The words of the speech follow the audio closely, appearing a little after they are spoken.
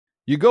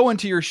You go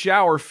into your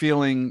shower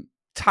feeling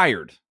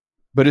tired,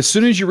 but as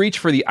soon as you reach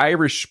for the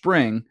Irish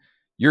Spring,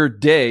 your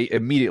day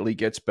immediately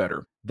gets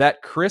better.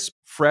 That crisp,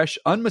 fresh,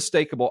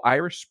 unmistakable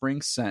Irish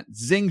Spring scent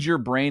zings your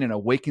brain and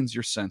awakens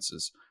your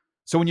senses.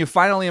 So when you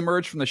finally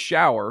emerge from the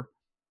shower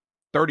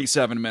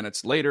 37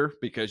 minutes later,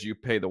 because you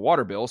pay the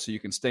water bill so you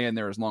can stay in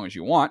there as long as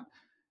you want,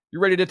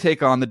 you're ready to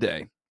take on the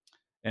day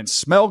and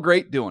smell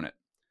great doing it.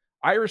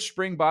 Irish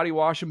Spring Body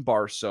Wash and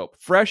Bar Soap.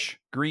 Fresh,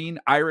 green,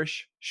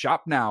 Irish.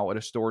 Shop now at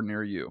a store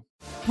near you.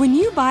 When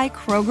you buy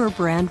Kroger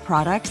brand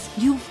products,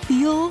 you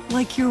feel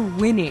like you're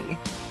winning.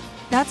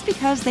 That's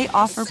because they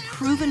offer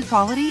proven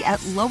quality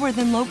at lower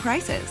than low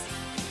prices.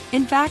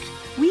 In fact,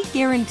 we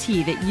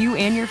guarantee that you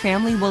and your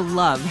family will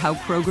love how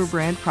Kroger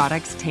brand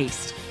products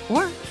taste,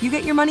 or you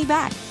get your money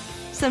back.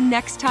 So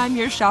next time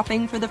you're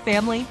shopping for the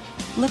family,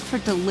 look for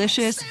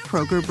delicious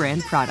Kroger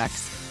brand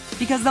products,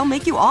 because they'll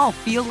make you all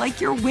feel like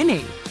you're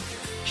winning.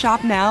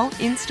 Shop now,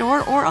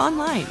 in-store, or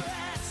online.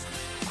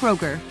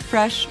 Kroger,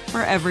 fresh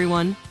for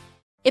everyone.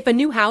 If a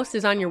new house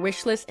is on your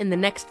wish list in the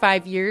next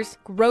 5 years,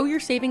 grow your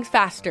savings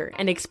faster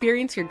and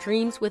experience your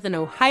dreams with an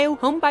Ohio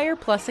Homebuyer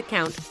Plus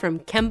account from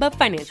Kemba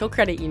Financial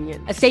Credit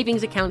Union. A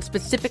savings account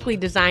specifically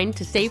designed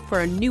to save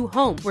for a new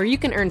home, where you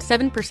can earn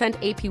 7%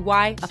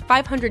 APY,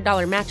 a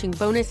 $500 matching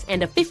bonus,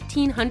 and a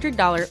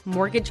 $1,500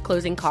 mortgage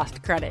closing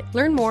cost credit.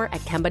 Learn more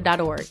at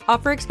Kemba.org.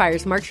 Offer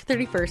expires March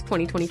 31st,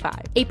 2025.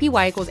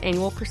 APY equals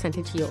annual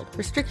percentage yield.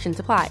 Restrictions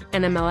apply.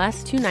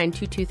 NMLS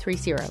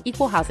 292230.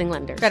 Equal housing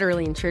lender.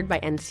 Federally insured by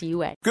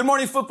NCUA. Good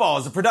Morning Football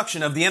is a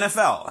production of the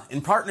NFL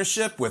in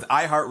partnership with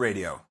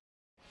iHeartRadio.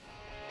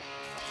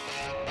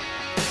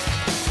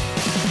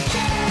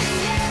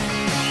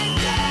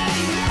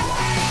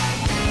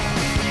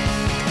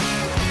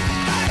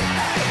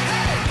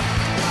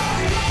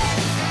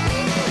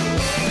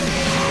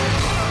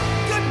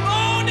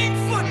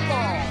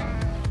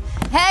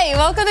 Hey,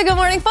 welcome to Good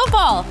Morning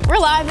Football. We're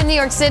live in New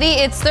York City.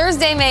 It's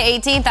Thursday, May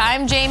 18th.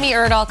 I'm Jamie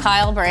Erdahl,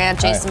 Kyle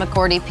Brandt, Jason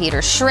McCourty, Peter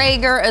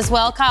Schrager as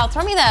well. Kyle,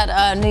 throw me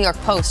that New York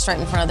Post right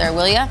in front of there,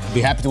 will you? Be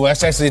happy to. Well,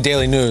 that's actually the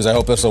Daily News. I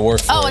hope this will work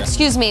for you. Oh,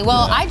 excuse me.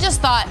 Well, yeah.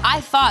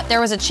 I thought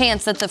there was a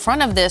chance that the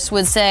front of this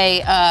would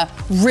say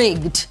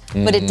rigged,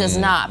 but it does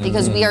not,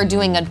 because we are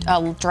doing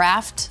a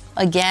draft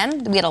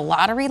again. We had a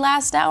lottery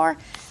last hour.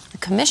 The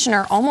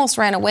commissioner almost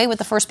ran away with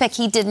the first pick.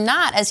 He did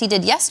not, as he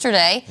did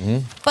yesterday.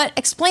 But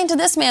explain to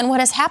this man what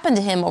has happened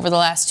to him over the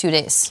last 2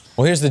 days.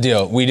 Well, here's the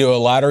deal. We do a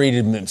lottery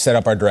to set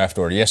up our draft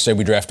order. Yesterday,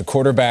 we drafted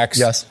quarterbacks.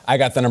 Yes. I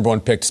got the number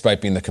one pick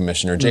despite being the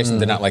commissioner. Jason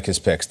did not like his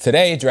picks.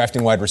 Today,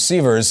 drafting wide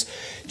receivers,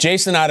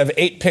 Jason, out of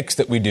 8 picks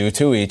that we do,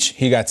 2 each,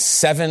 he got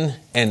 7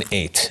 and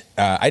 8.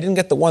 I didn't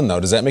get the 1, though.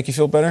 Does that make you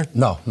feel better?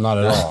 No, not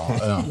at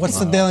all. What's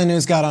the Daily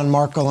News got on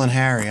Markle and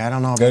Harry? I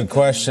don't know. Good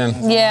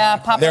question. Yeah,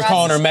 paparazzi. They're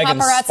calling her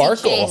Meghan Sparkle.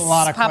 Chase. A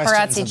lot of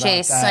paparazzi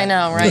chase. That. I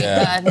know, right?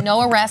 Yeah.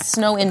 No arrests,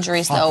 no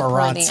injuries, though.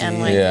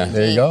 Yeah,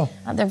 there you go.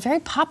 They're very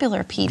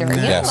popular, Peter.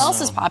 You know who else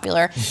is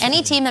popular?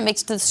 Any team that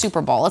makes it to the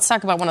Super Bowl. Let's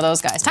talk about one of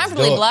those guys. Time for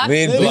Lead Block.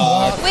 Lead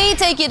Block. We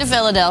take you to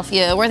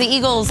Philadelphia, where the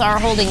Eagles are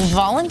holding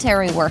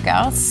voluntary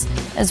workouts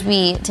as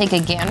we take a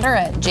gander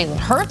at Jalen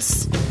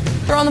Hurts,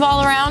 throwing the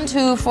ball around,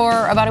 who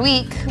for about a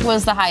week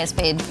was the highest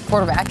paid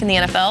quarterback in the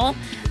NFL.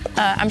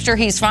 I'm sure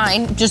he's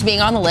fine just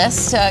being on the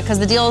list because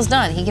the deal is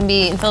done. He can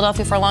be in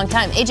Philadelphia for a long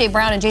time. A.J.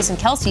 Brown and Jason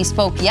Kelce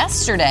spoke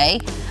yesterday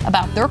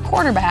about their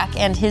quarterback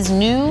and his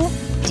new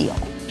deal.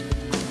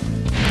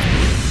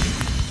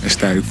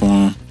 Ecstatic for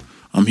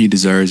him. He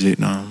deserves it.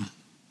 And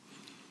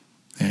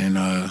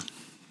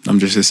I'm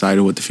just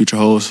excited what the future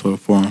holds for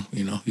him.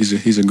 You know,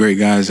 he's a great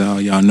guy, as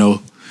y'all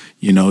know.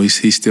 You know,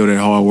 he's still that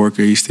hard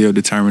worker. He's still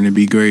determined to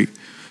be great.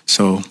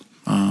 So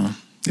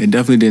it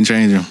definitely didn't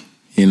change him.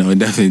 You know, it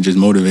definitely just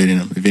motivated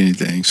him, if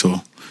anything.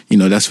 So, you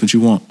know, that's what you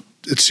want.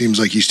 It seems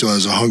like he still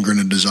has a hunger and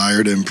a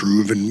desire to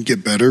improve and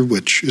get better,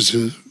 which is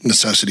a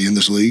necessity in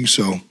this league.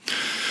 So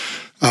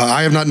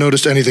I have not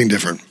noticed anything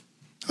different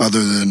other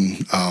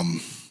than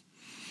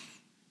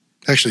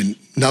actually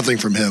nothing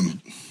from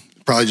him.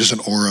 Probably just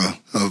an aura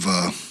of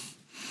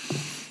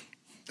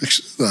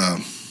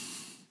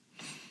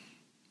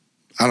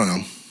I don't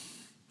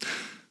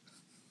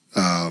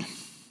know,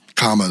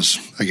 commas,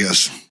 I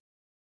guess.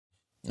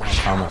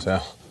 Commas,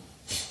 yeah.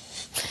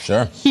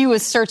 Sure. He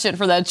was searching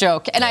for that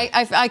joke. And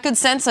I could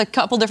sense a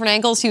couple different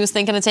angles he was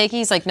thinking of taking.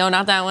 He's like, no,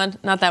 not that one,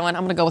 not that one.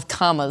 I'm going to go with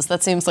commas.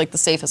 That seems like the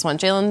safest one.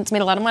 Jalen's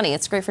made a lot of money.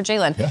 It's great for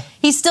Jalen. Yeah.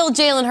 He's still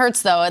Jalen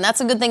Hurts, though, and that's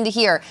a good thing to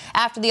hear.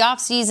 After the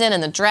offseason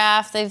and the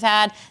draft they've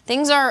had,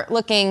 things are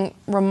looking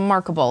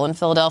remarkable in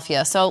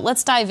Philadelphia. So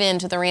let's dive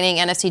into the reigning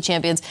NFC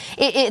champions.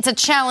 It's a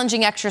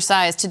challenging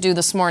exercise to do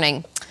this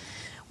morning.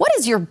 What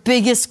is your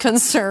biggest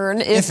concern,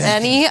 if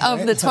any,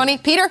 of the 20?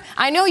 Peter,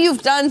 I know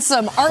you've done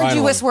some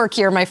arduous work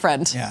here, my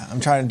friend. Yeah,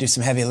 I'm trying to do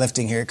some heavy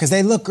lifting here because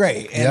they look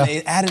great. And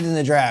they added in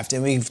the draft,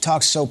 and we've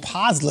talked so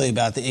positively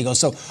about the Eagles.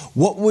 So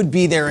what would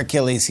be their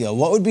Achilles heel?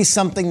 What would be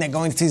something that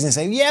going into the season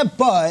say, yeah,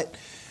 but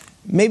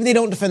maybe they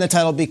don't defend the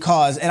title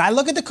because, and I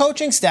look at the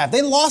coaching staff,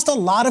 they lost a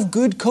lot of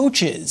good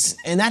coaches.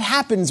 And that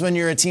happens when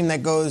you're a team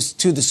that goes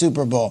to the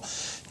Super Bowl.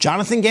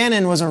 Jonathan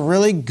Gannon was a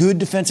really good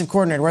defensive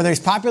coordinator. Whether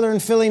he's popular in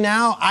Philly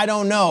now, I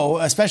don't know,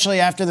 especially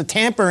after the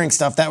tampering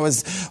stuff that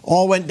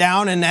all went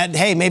down and that,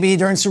 hey, maybe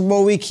during Super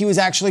Bowl week he was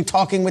actually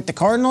talking with the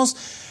Cardinals.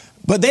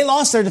 But they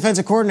lost their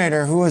defensive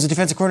coordinator, who was a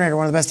defensive coordinator,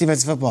 one of the best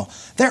defensive football.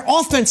 Their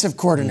offensive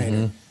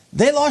coordinator.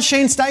 They lost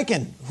Shane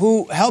Steichen,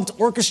 who helped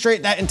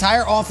orchestrate that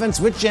entire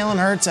offense with Jalen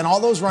Hurts and all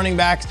those running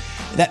backs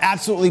that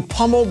absolutely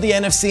pummeled the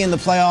NFC in the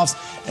playoffs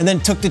and then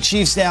took the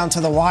Chiefs down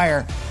to the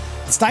wire.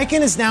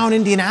 Steichen is now in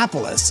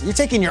Indianapolis. You're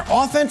taking your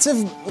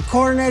offensive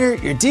coordinator,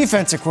 your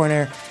defensive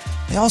coordinator.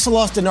 They also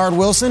lost Denard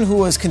Wilson, who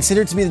was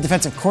considered to be the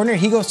defensive coordinator.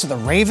 He goes to the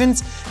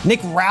Ravens.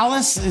 Nick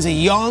Rallis is a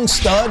young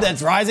stud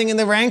that's rising in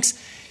the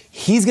ranks.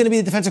 He's going to be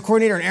the defensive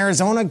coordinator in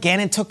Arizona.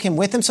 Gannon took him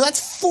with him. So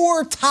that's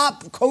 4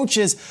 top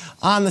coaches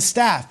on the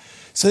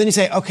staff. So then you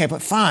say, okay,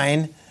 but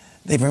fine.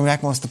 They bring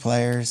back most of the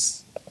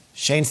players.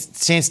 Shane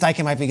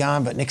Steichen might be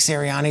gone, but Nick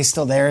Sirianni's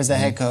still there as the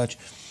head coach.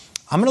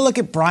 I'm going to look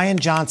at Brian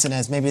Johnson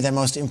as maybe the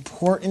most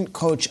important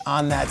coach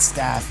on that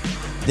staff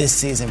this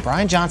season.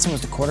 Brian Johnson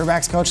was the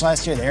quarterback's coach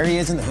last year. There he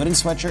is in the hooded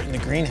sweatshirt and the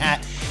green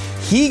hat.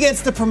 He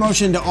gets the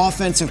promotion to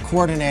offensive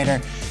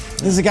coordinator.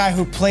 This is a guy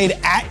who played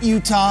at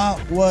Utah,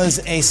 was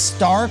a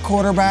star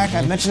quarterback.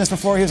 I've mentioned this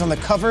before. He was on the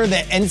cover of the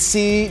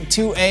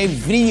NC2A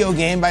video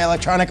game by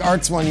Electronic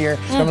Arts one year.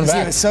 Coming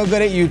back. He was so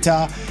good at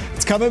Utah.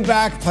 It's coming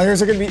back.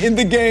 Players are going to be in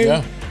the game.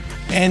 Yeah.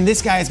 And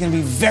this guy is going to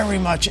be very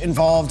much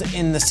involved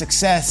in the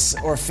success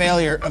or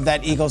failure of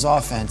that Eagles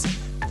offense.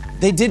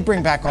 They did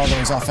bring back all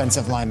those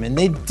offensive linemen.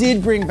 They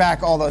did bring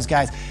back all those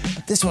guys.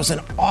 But this was an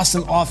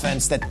awesome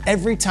offense that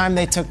every time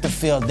they took the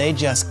field, they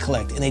just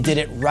clicked. And they did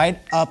it right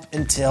up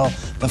until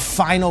the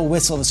final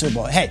whistle of the Super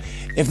Bowl. Hey,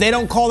 if they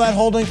don't call that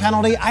holding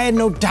penalty, I had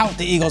no doubt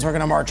the Eagles were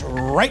going to march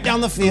right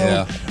down the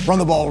field, run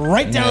the ball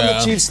right down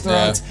the Chiefs'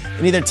 throats,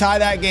 and either tie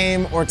that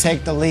game or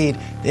take the lead.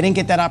 They didn't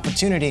get that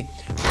opportunity.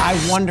 I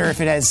wonder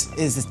if it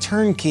is a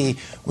turnkey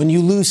when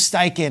you lose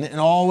Steichen and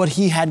all what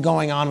he had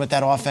going on with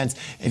that offense.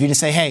 If you just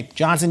say, hey,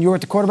 Johnson, you were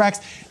at the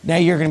quarterbacks, now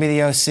you're going to be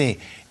the OC.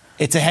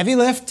 It's a heavy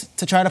lift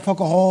to try to poke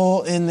a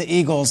hole in the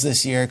Eagles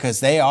this year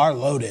because they are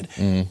loaded.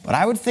 But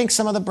I would think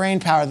some of the brain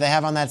power they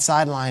have on that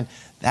sideline,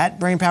 that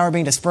brain power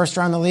being dispersed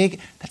around the league,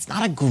 that's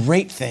not a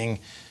great thing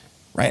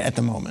right at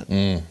the moment.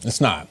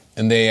 It's not.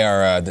 And they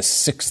are the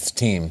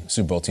 6th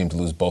Super Bowl team to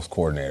lose both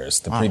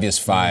coordinators. The previous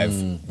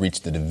 5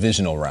 reached the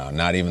divisional round,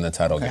 not even the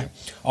title game.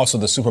 Also,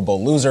 the Super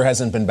Bowl loser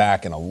hasn't been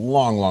back in a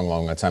long, long,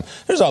 long time.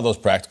 There's all those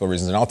practical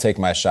reasons, and I'll take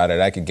my shot at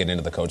it. I could get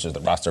into the coaches, the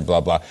roster, blah,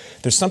 blah.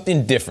 There's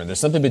something different. There's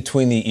something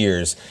between the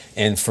ears.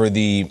 And for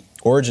the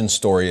origin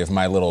story of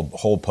my little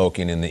hole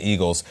poking in the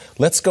Eagles,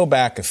 let's go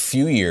back a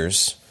few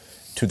years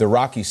to the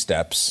Rocky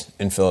Steps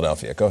in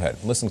Philadelphia. Go ahead.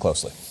 Listen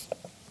closely.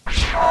 We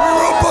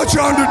were a bunch of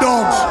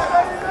underdogs.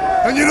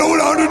 And you know what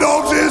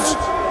underdogs is?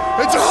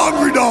 It's a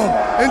hungry dog.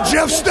 And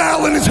Jeff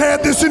Stalin has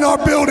had this in our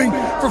building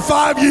for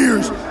 5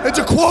 years. It's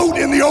a quote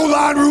in the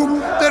O-line room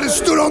that has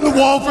stood on the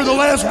wall for the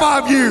last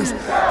 5 years.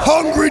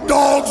 Hungry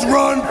dogs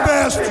run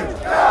faster.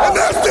 And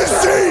that's this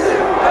team.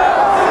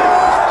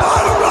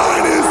 Bottom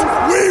line is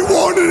we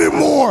wanted it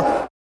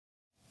more.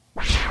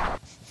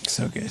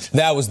 So good.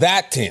 That was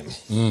that team.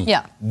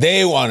 Yeah.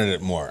 They wanted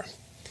it more.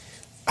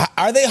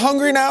 Are they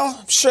hungry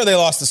now? Sure, they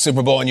lost the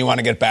Super Bowl and you want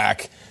to get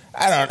back.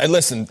 I don't know.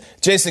 Listen,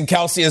 Jason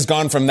Kelce has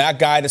gone from that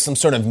guy to some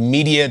sort of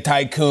media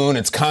tycoon.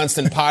 It's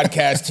constant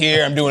podcast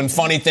here. I'm doing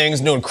funny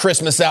things, doing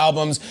Christmas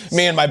albums.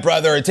 Me and my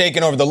brother are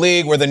taking over the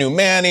league. We're the new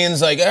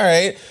Mannings. Like, all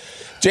right.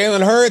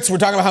 Jalen Hurts, we're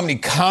talking about how many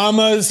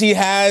commas he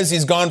has.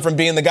 He's gone from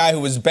being the guy who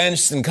was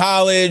benched in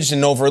college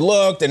and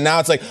overlooked, and now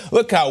it's like,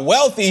 look how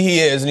wealthy he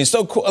is, and he's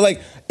so cool.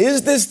 Like,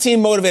 is this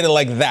team motivated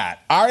like that?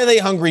 Are they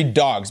hungry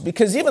dogs?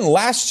 Because even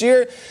last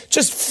year,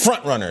 just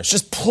front runners,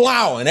 just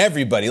plowing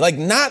everybody. Like,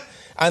 not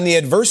on the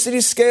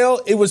adversity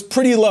scale, it was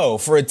pretty low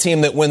for a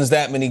team that wins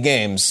that many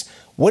games.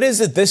 What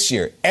is it this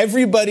year?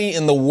 Everybody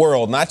in the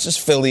world, not just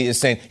Philly, is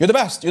saying, you're the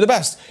best, you're the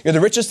best. You're the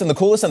richest and the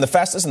coolest and the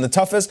fastest and the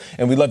toughest,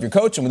 and we love your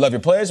coach and we love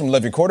your players and we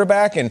love your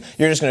quarterback, and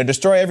you're just going to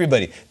destroy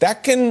everybody.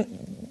 That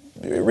can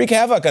wreak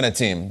havoc on a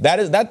team.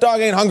 That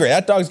dog ain't hungry.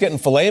 That dog's getting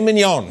filet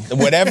mignon,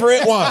 whatever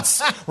it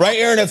wants. Right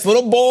here in its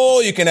little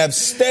bowl, you can have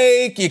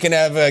steak, you can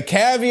have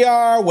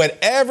caviar,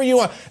 whatever you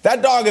want.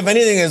 That dog, if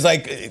anything, is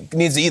like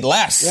needs to eat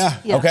less.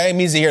 Yeah. Okay? It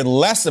needs to hear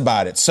less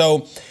about it.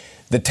 So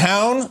the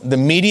town, the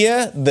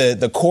media,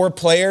 the core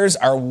players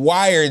are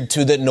wired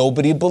to that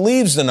nobody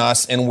believes in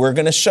us, and we're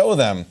going to show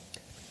them.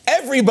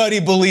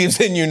 Everybody believes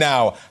in you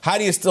now. How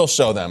do you still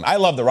show them? I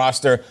love the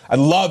roster. I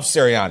love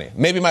Sirianni.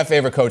 Maybe my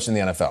favorite coach in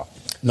the NFL.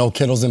 No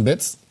Kittles and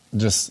bits?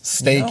 Just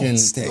steak and...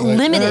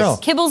 Limited. No.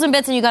 Kibbles and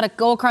bits, and you got to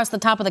go across the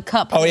top of the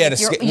cup. Oh, yeah.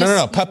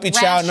 No. Puppy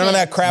chow. None of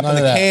that crap in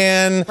the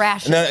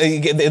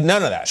can.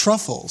 None of that.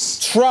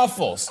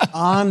 Truffles.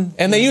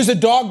 And they use a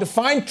dog to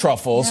find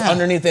truffles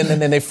underneath,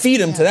 and then they feed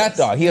him to that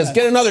dog. He goes,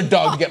 get another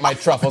dog to get my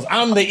truffles.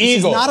 I'm the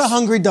eagle. He's not a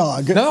hungry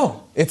dog.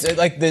 No. It's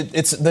like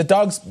the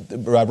dog's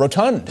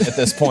rotund at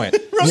this point.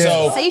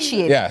 So,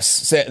 satiated.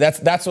 Yes,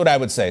 that's what I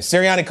would say.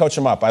 Sirianni, coach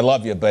him up. I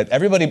love you, but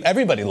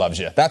everybody loves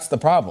you. That's the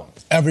problem.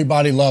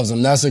 Everybody loves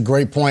him. That's a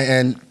great point.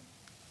 And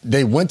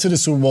They went to the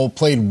Super Bowl,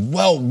 played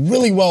well,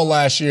 really well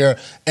last year,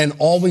 and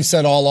all we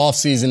said all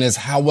offseason is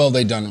how well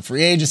they done in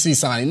free agency,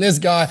 signing this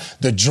guy,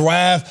 the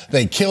draft,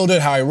 they killed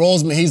it, Howie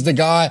Roseman, he's the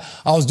guy.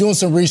 I was doing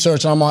some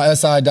research, I'm on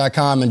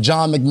SI.com, and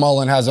John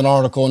McMullen has an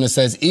article, and it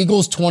says,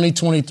 Eagles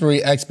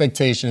 2023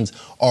 expectations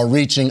are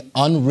reaching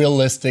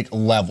unrealistic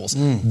levels.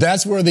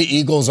 That's where the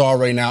Eagles are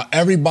right now.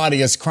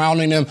 Everybody is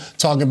crowning them,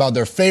 talking about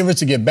their favorites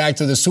to get back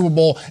to the Super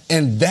Bowl,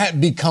 and that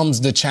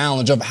becomes the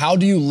challenge of how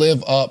do you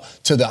live up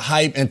to the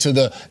hype and to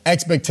the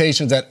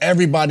expectations that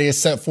everybody has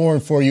set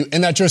forward for you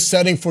and that you're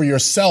setting for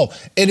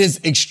yourself. It is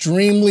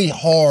extremely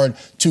hard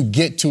to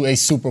get to a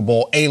Super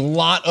Bowl. A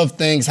lot of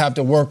things have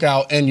to work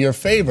out in your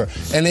favor.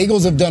 And the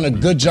Eagles have done a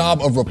good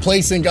job of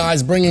replacing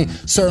guys, bringing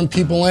certain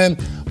people in.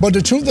 But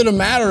the truth of the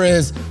matter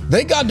is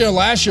they got there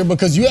last year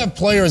because you have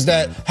players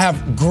that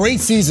have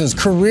great seasons,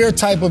 career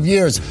type of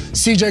years.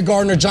 C.J.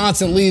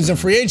 Gardner-Johnson leaves in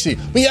free agency.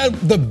 But he had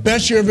the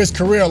best year of his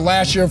career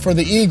last year for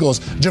the Eagles.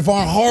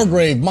 Javon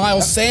Hargrave,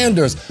 Miles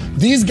Sanders.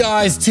 These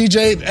guys,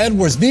 T.J.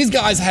 Edwards, these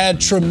guys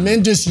had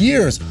tremendous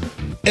years.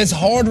 It's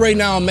hard right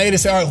now, May, to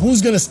say, all right,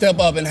 who's going to step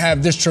up and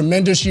have this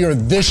tremendous year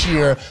this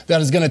year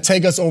that is going to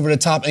take us over the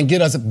top and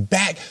get us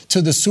back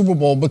to the Super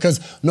Bowl?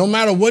 Because no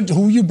matter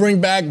who you bring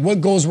back,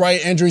 what goes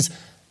right, injuries,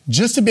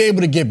 just to be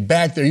able to get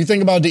back there. You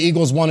think about the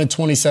Eagles won in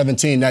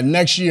 2017. That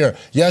next year,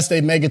 yes,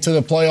 they make it to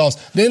the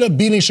playoffs. They end up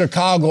beating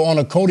Chicago on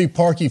a Cody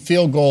Parkey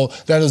field goal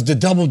that was the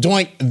double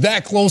doink,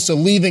 that close to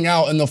leaving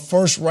out in the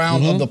first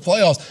round of the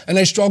playoffs. And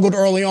they struggled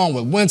early on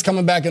with wins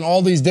coming back and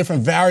all these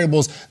different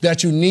variables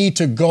that you need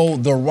to go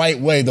the right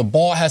way. The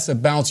ball has to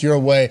bounce your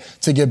way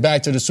to get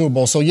back to the Super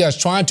Bowl. So, yes,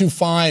 trying to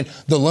find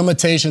the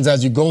limitations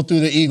as you go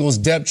through the Eagles'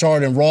 depth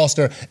chart and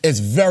roster, it's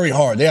very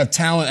hard. They have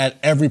talent at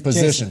every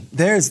position.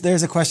 Jason,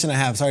 there's a question I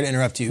have. Sorry to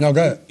interrupt you. No,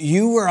 go ahead.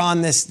 You were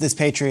on this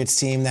Patriots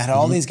team that had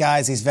all these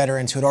guys, these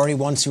veterans who had already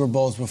won Super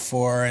Bowls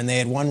before, and they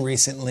had won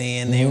recently,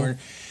 and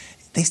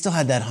they still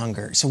had that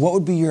hunger. So what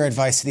would be your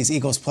advice to these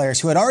Eagles players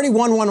who had already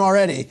won one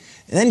already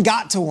and then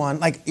got to one?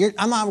 Like,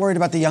 I'm not worried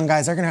about the young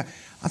guys. I'm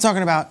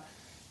talking about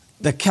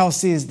the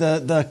Kelce's,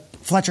 the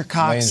Fletcher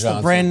Cox,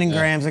 the Brandon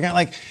Grahams.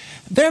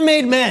 They're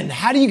made men.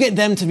 How do you get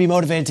them to be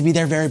motivated to be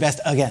their very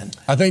best again?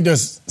 I think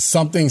there's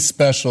something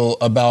special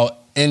about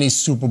any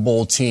Super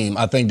Bowl team.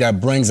 I think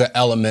that brings an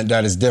element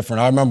that is different.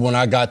 I remember when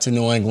I got to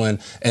New England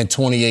in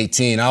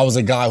 2018, I was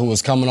a guy who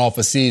was coming off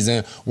a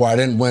season where I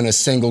didn't win a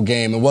single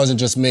game. It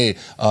wasn't just me.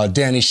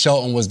 Danny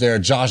Shelton was there.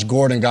 Josh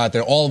Gordon got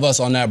there. All of us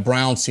on that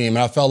Browns team. And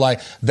I felt like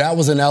that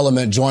was an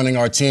element joining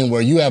our team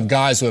where you have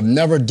guys who have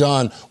never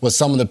done what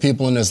some of the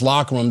people in this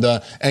locker room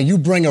done, and you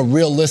bring a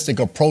realistic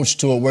approach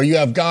to it where you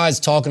have guys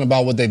talking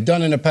about what they've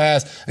done in the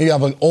past, and you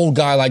have an old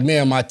guy like me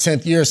in my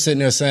 10th year sitting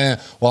there saying,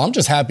 well, I'm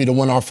just happy to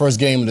win our first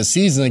game of the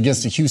season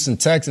against the Houston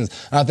Texans.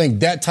 And I think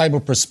that type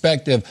of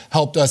perspective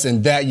helped us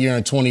in that year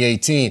in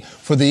 2018.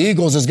 For the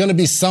Eagles, there's going to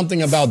be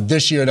something about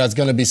this year that's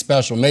going to be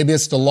special. Maybe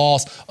it's the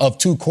loss of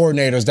two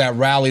coordinators that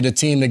rallied the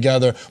team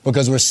together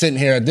because we're sitting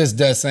here at this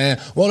desk saying,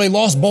 well, they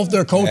lost both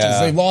their coaches.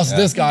 They lost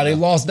this guy. They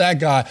lost that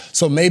guy.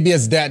 So maybe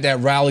it's that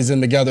rallies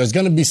them together. It's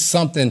going to be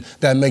something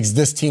that makes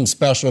this team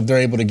special if they're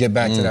able to get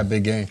back to that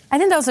big game. I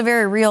think that was a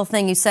very real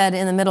thing you said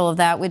in the middle of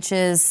that, which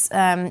is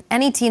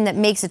any team that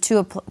makes it to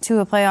a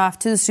playoff,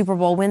 to the Super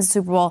Bowl, wins the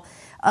Super Bowl,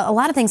 a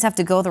lot of things have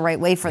to go the right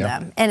way for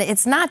them. And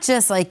it's not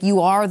just like you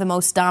are the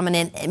most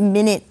dominant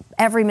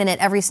every minute,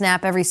 every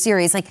snap, every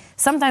series. Like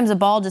sometimes the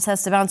ball just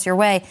has to bounce your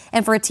way.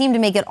 And for a team to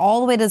make it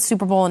all the way to the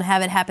Super Bowl and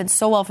have it happen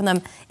so well for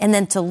them and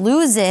then to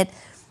lose it,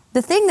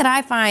 the thing that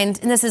I find,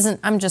 and this isn't,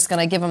 I'm just going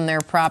to give them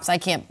their props. I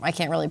can't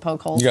really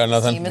poke holes in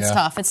the team. It's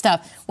tough. It's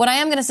tough. What I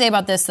am going to say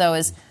about this, though,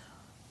 is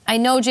I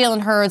know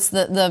Jalen Hurts,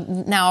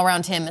 the now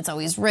around him, it's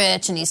always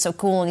rich and he's so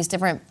cool and he's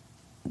different.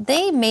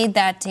 They made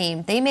that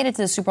team. They made it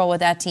to the Super Bowl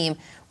with that team,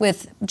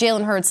 with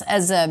Jalen Hurts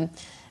as a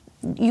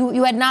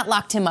you had not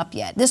locked him up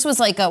yet. This was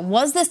like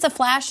was this a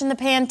flash in the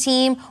pan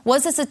team?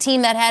 Was this a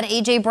team that had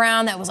A.J.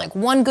 Brown that was like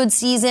one good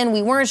season?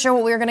 We weren't sure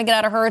what we were going to get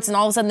out of Hurts, and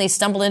all of a sudden they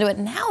stumbled into it.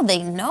 Now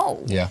they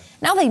know. Yeah.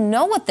 Now they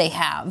know what they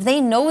have. They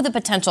know the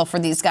potential for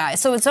these guys.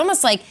 So it's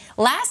almost like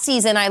last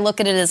season I look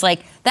at it as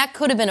like that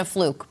could have been a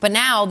fluke. But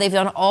now they've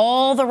done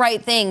all the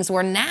right things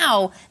where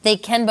now they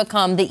can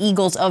become the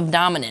Eagles of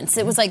dominance.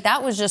 It was like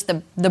that was just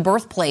the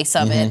birthplace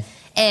of it.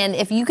 And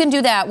if you can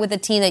do that with a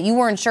team that you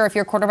weren't sure if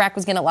your quarterback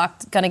was going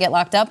to get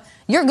locked up,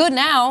 you're good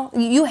now.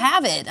 You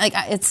have it. Like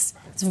it's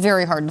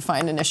very hard to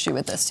find an issue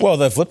with this team. Well,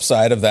 the flip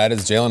side of that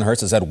is Jalen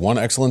Hurts has had one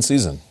excellent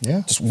season.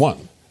 Yeah. Just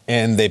one.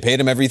 And they paid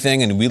him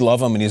everything, and we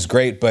love him, and he's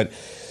great. But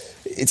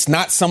it's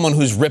not someone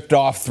who's ripped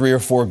off 3 or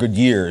 4 good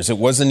years. It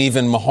wasn't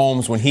even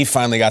Mahomes when he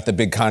finally got the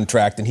big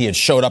contract and he had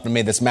showed up and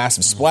made this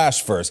massive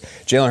splash first.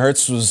 Jalen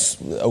Hurts was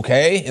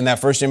okay in that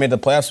first year, made the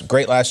playoffs,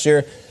 great last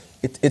year.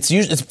 It's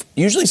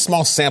usually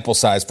small sample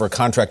size for a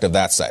contract of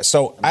that size.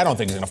 So I don't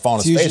think he's going to fall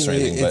on his face or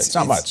anything, but it's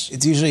not much.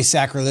 It's usually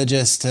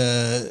sacrilegious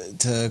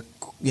to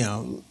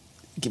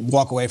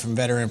walk away from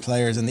veteran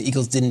players, and the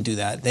Eagles didn't do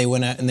that. They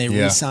went out and they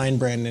re-signed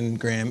Brandon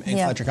Graham and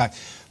Fletcher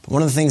Cox. But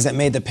one of the things that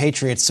made the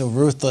Patriots so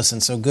ruthless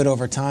and so good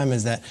over time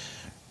is that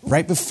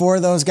right before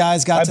those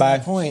guys got to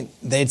that point,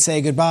 they'd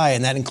say goodbye,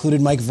 and that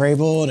included Mike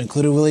Vrabel, it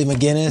included Willie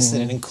McGinnis,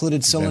 and it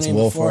included so many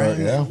before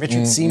him,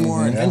 Richard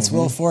Seymour and Vince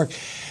Wilfork.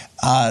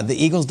 The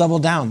Eagles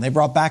doubled down. They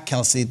brought back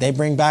Kelsey. They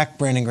bring back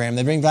Brandon Graham.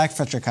 They bring back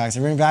Fletcher Cox.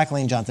 They bring back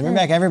Lane Johnson. They bring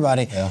back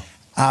everybody.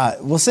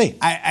 We'll see.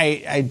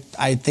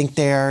 I think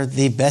they're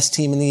the best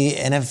team in the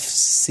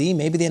NFC,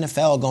 maybe the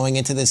NFL, going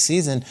into this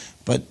season.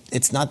 But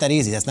it's not that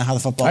easy. That's not how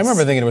the football. I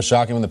remember thinking it was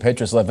shocking when the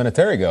Patriots let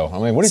Vinatieri go. I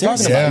mean, what are you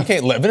talking about? You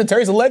can't let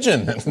Vinatieri's a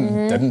legend.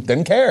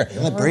 Didn't care. They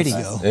let Brady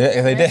go.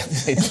 Yeah, they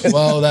did.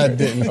 Well,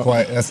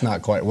 that's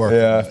not quite working.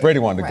 Yeah, Brady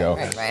wanted to go.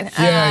 Right.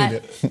 Yeah, he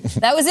did.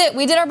 That was it.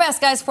 We did our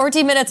best, guys.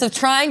 14 minutes of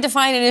trying to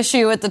find an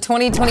issue at the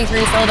 2023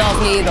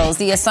 Philadelphia Eagles.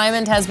 The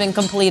assignment has been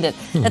completed.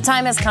 The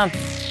time has come.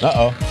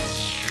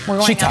 We're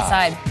going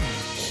outside.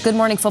 Good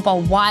Morning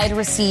Football wide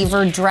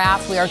receiver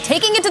draft. We are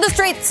taking it to the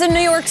streets in New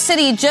York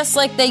City, just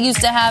like they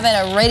used to have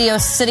at a Radio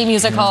City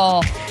Music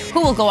Hall. Who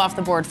will go off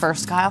the board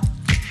first, Kyle?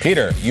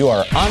 Peter, you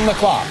are on the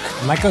clock.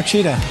 Michael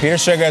Cheetah. Peter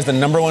Schrager has the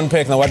number 1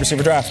 pick in the wide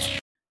receiver draft.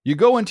 You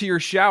go into your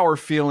shower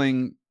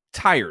feeling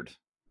tired,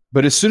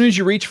 but as soon as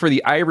you reach for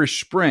the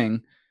Irish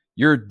Spring,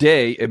 your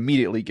day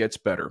immediately gets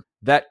better.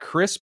 That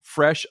crisp,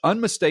 fresh,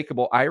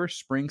 unmistakable Irish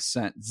Spring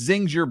scent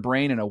zings your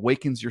brain and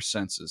awakens your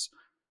senses.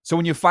 So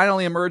when you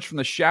finally emerge from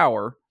the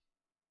shower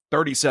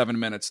 37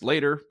 minutes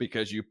later,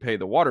 because you pay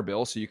the water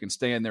bill so you can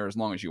stay in there as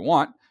long as you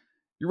want,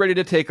 you're ready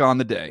to take on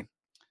the day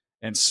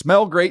and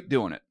smell great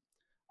doing it.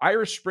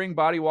 Irish Spring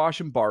Body Wash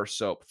and Bar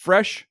Soap.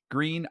 Fresh,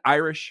 green,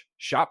 Irish.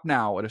 Shop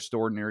now at a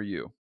store near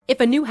you. If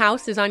a new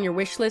house is on your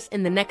wish list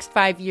in the next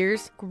 5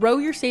 years, grow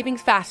your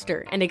savings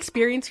faster and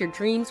experience your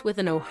dreams with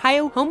an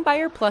Ohio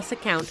Homebuyer Plus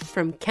account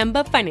from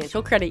Kemba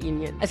Financial Credit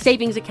Union. A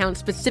savings account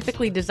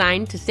specifically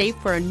designed to save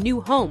for a new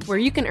home, where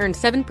you can earn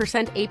 7%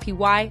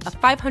 APY,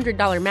 a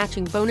 $500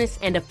 matching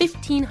bonus, and a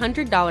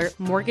 $1,500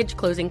 mortgage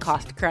closing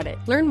cost credit.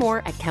 Learn more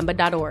at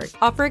Kemba.org.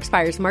 Offer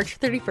expires March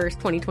 31st,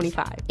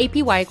 2025.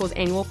 APY equals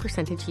annual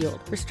percentage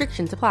yield.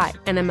 Restrictions apply.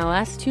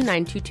 NMLS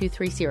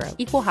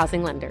 292230. Equal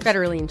housing lender.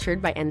 Federally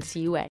insured by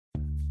NCUA.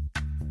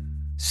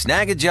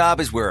 Snag a Job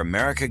is where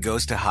America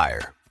goes to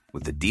hire,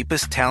 with the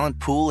deepest talent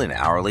pool in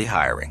hourly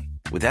hiring.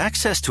 With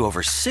access to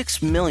over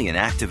 6 million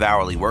active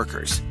hourly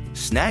workers,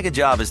 Snag a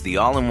Job is the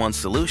all-in-one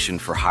solution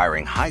for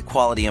hiring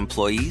high-quality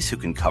employees who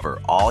can cover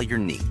all your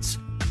needs.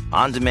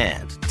 On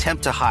demand,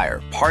 temp to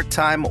hire,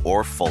 part-time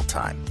or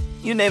full-time.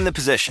 You name the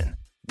position.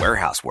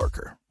 Warehouse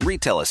worker,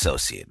 retail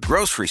associate,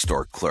 grocery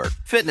store clerk,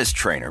 fitness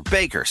trainer,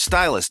 baker,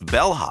 stylist,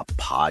 bellhop,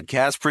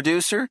 podcast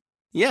producer.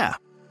 Yeah,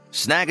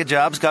 Snag a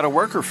Job's got a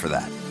worker for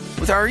that.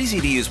 With our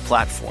easy-to-use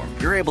platform,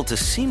 you're able to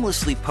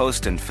seamlessly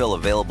post and fill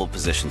available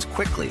positions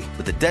quickly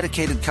with a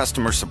dedicated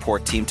customer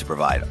support team to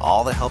provide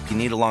all the help you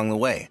need along the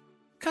way.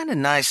 Kind of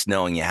nice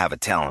knowing you have a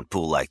talent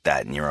pool like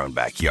that in your own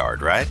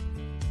backyard, right?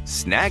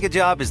 Snag a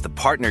Job is the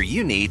partner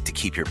you need to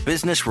keep your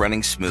business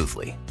running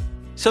smoothly.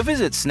 So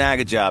visit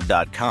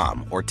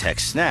snagajob.com or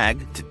text SNAG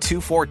to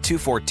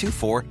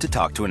 242424 to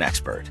talk to an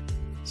expert.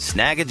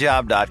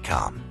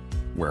 Snagajob.com,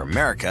 where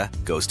America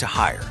goes to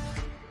hire.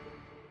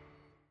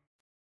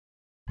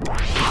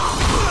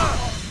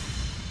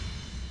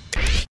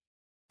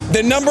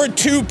 The number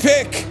 2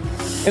 pick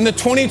in the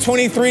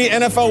 2023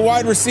 NFL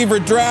wide receiver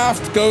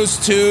draft goes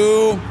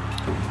to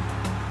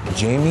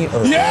Jamie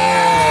Erdahl.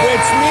 Yeah!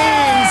 Which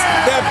means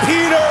that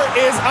Peter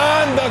is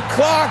on the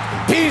clock.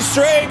 P.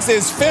 Straights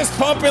is fist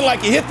pumping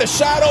like he hit the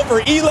shot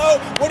over Elo.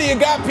 What do you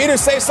got, Peter?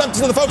 Say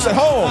something to the folks at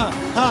home.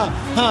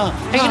 Are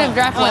you going to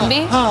draft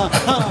Wemby?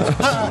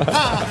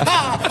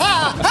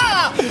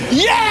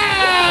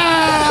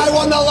 Yeah! I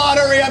won the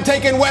lottery. I'm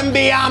taking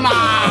Wembyama.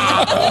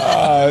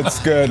 That's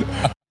good.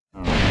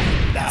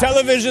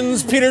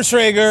 Television's Peter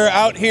Schrager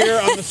out here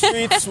on the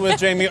streets with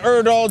Jamie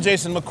Erdahl,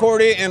 Jason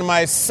McCourty, and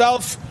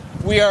myself.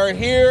 We are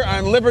here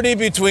on Liberty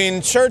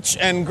between Church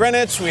and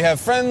Greenwich. We have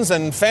friends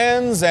and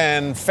fans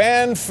and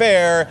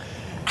fanfare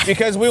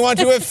because we want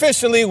to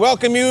officially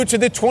welcome you to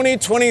the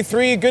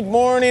 2023 Good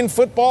Morning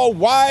Football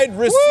Wide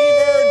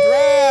Receiver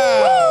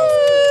Draft.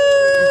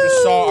 You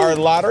just saw our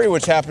lottery,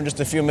 which happened just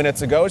a few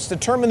minutes ago. It's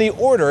determined the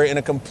order in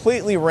a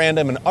completely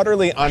random and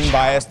utterly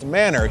unbiased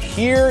manner.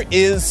 Here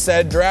is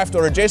said draft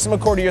order. Jason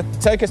McCourty,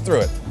 take us through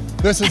it.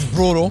 This is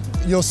brutal.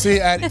 You'll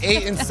see at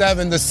 8 and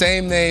 7 the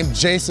same name,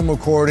 Jason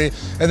McCourty,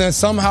 and then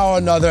somehow or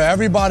another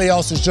everybody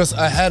else is just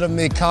ahead of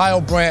me.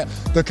 Kyle Brandt,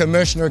 the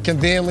commissioner,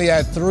 conveniently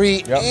at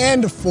 3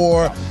 and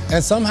 4,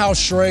 and somehow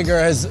Schrager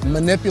has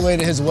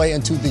manipulated his way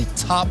into the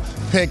top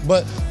pick.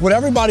 But what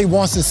everybody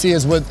wants to see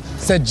is what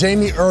said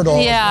Jamie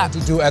Erdahl is going to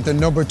do at the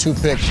number 2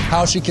 pick,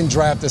 how she can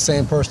draft the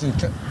same person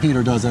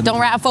Peter does.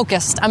 Don't wrap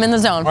focused. I'm in the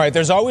zone. All right,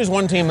 there's always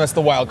one team that's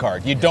the wild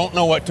card. You don't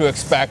know what to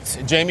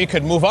expect. Jamie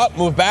could move up,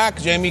 move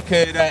back. Jamie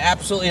could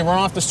absolutely run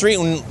off the street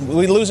and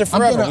we lose it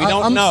forever. We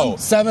don't know.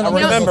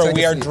 Remember,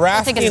 we are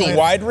drafting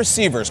wide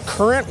receivers,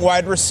 current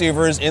wide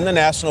receivers in the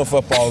National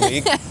Football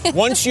League.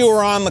 Once you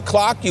are on the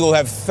clock, you will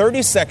have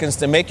 30 seconds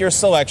to make your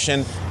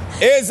selection.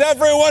 Is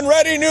everyone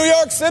ready, New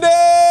York City?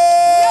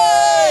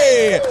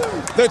 Yay!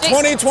 The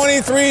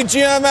 2023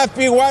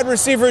 GMFB wide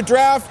receiver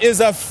draft is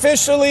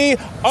officially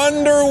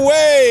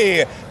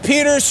underway.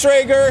 Peter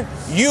Schrager,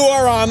 you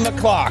are on the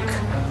clock.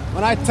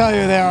 When I tell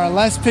you there are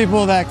less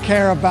people that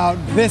care about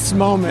this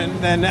moment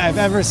than I've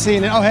ever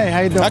seen it. Oh, hey, how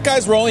you doing? That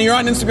guy's rolling. You're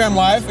on Instagram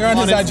Live. You're on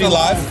his IG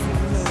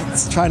Live.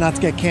 Let's try not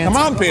to get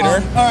canceled. Come on, Peter. All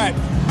right.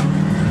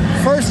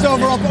 First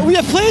overall. We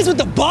have plays with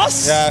the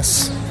bus?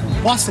 Yes.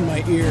 Bus in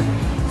my ear.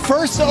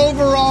 First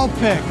overall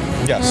pick.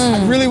 Yes.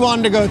 I really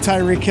wanted to go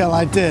Tyreek Hill.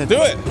 I did.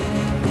 Do it.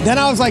 Then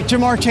I was like,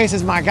 Jamar Chase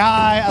is my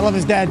guy. I love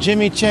his dad,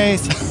 Jimmy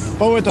Chase.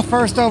 But with the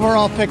first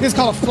overall pick, this is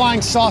called a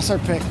flying saucer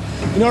pick.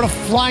 You know what a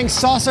flying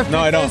saucer pick is? No,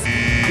 I don't.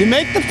 You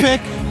make the pick,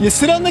 you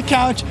sit on the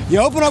couch, you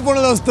open up one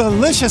of those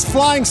delicious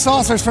flying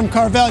saucers from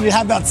Carvel, and you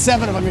have about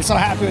 7 of them. You're so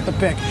happy with the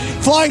pick.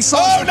 Flying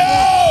saucer.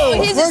 Oh,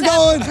 no! We're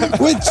going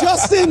with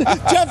Justin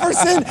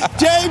Jefferson.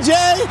 JJ,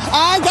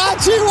 I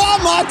got you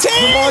on my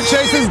team. Jamar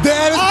Chase's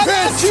dad is pissed. I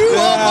got you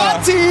on my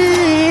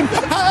team.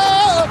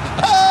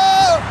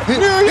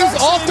 New York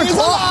He's off the City's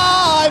clock.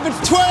 alive.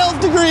 It's 12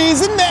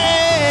 degrees in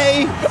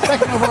May.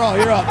 Second overall,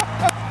 you're up.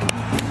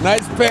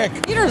 Nice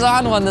pick. Peter's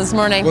on one this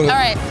morning. All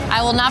right.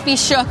 I will not be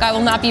shook. I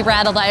will not be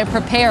rattled. I am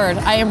prepared.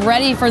 I am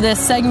ready for this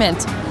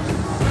segment.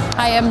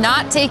 I am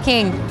not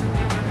taking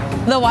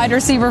the wide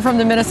receiver from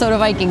the Minnesota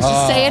Vikings.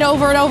 Just say it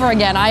over and over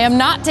again. I am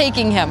not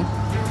taking him.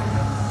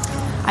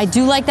 I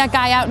do like that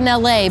guy out in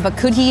LA, but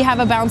could he have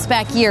a bounce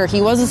back year?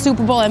 He was a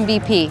Super Bowl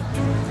MVP.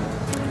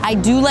 I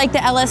do like the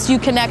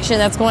LSU connection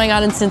that's going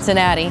on in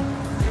Cincinnati.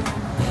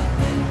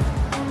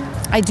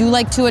 I do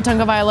like Tua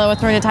Tagovailoa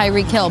throwing to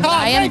Tyreek Hill, but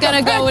I am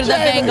going to go with the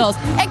Bengals.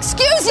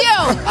 Excuse you!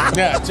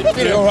 Yeah,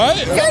 Peter, all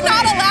right? You're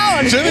not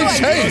allowed. Jimmy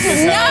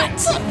Chase. Not.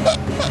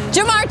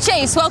 Jamar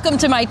Chase, welcome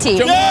to my team.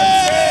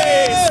 Jamar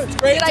Chase.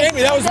 Great, Did I-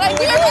 Jamie. That was did I really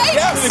do it good. right?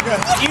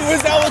 Yes, he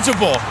was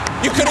eligible.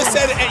 You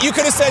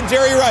could have said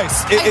Jerry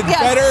Rice. It's Yes.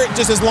 better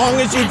just as long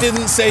as you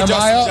didn't say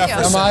Justin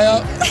Jefferson. Am I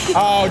up?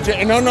 Oh,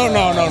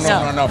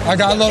 no. I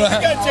got a little.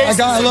 I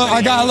got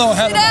a little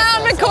head. Sit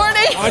down,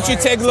 McCourty. Why don't you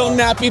take a little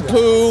nappy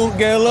poo,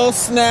 get a little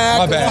snack.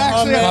 My bad.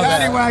 Actually, a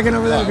paddy wagon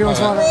over there if you want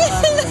water.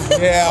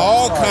 Yeah,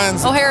 all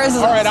kinds. O'Hara's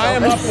is All right, also I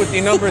am open. up with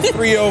the number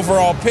 3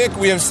 overall pick.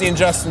 We have seen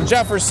Justin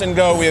Jefferson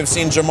go. We have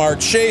seen Jamar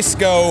Chase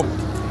go.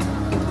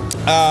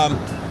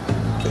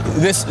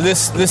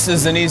 This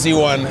is an easy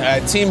one.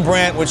 Team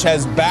Brant, which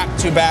has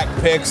back-to-back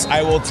picks.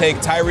 I will take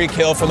Tyreek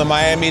Hill from the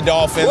Miami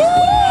Dolphins. Woo!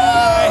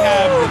 I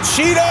have the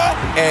cheetah,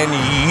 and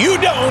you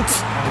don't.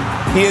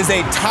 He is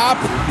a top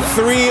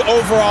 3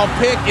 overall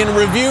pick. In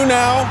review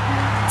now,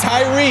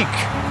 Tyreek,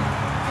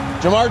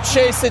 Jamar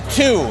Chase at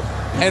 2,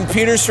 and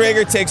Peter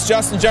Schrager takes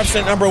Justin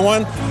Jefferson at number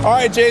 1. All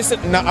right, Jason.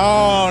 No,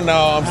 I'm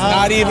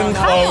not even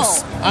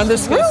close. I'm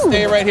just going to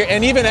stay right here.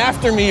 And even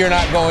after me, you're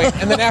not going.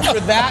 And then after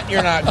that,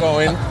 you're not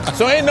going.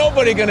 So ain't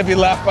nobody going to be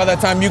left by the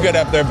time you get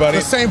up there, buddy.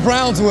 The St.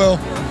 Browns will.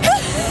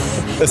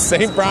 The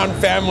St. Brown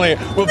family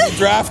will be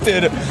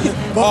drafted.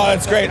 Oh,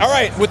 that's great. All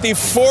right, with the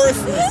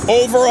 4th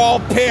overall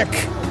pick.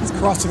 He's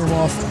crossing them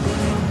off.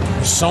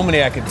 There's so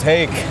many I could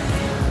take.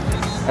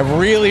 I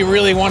really,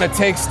 really want to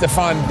take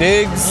Stephon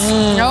Diggs.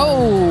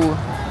 No.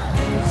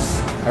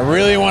 I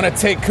really want to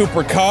take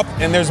Cooper Kupp.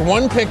 And there's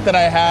one pick that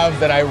I have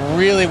that I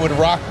really would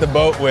rock the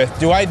boat with.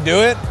 Do I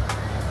do it?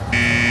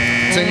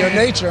 It's in your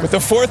nature. With the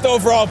 4th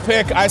overall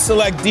pick, I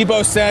select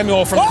Deebo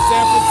Samuel from the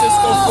San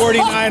Francisco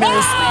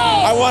 49ers.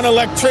 I want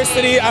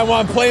electricity. I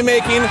want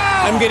playmaking.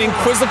 I'm getting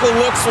quizzical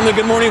looks from the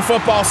Good Morning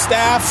Football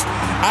staff.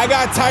 I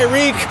got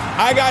Tyreek.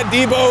 I got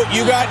Deebo.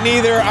 You got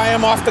neither. I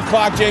am off the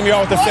clock, Jamie,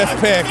 all with the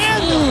 5th pick.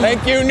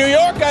 Thank you, New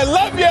York. I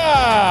love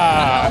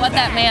ya. What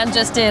that man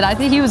just did. I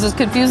think he was as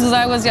confused as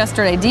I was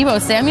yesterday. Deebo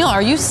Samuel,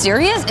 are you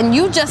serious? And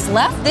you just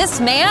left this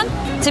man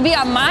to be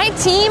on my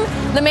team?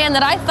 The man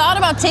that I thought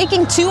about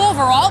taking 2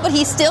 overall, but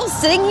he's still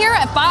sitting here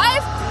at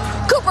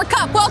 5? Cooper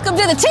Kupp, welcome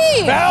to the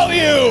team.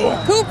 Value.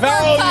 Cooper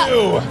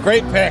Value. Kupp.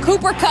 Great pick.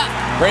 Cooper Kupp.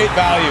 Great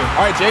value.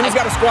 All right, Jamie's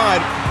got a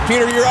squad.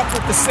 Peter, you're up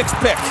with the 6th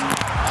pick.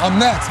 I'm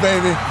next,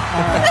 baby.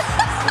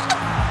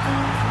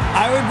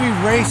 I would be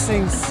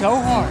racing so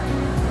hard,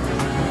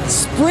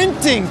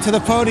 sprinting to the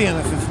podium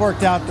if it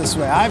worked out this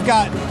way. I've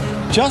got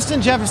Justin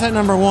Jefferson at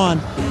number 1,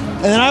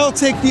 and then I will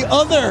take the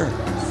other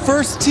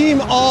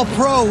first-team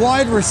All-Pro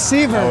wide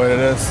receiver. Know what it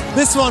is?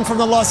 This one from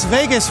the Las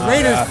Vegas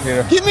Raiders. Yeah,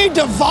 Peter. Give me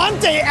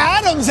Devontae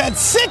Adams at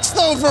 6th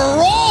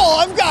overall.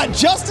 I've got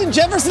Justin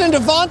Jefferson and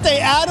Devontae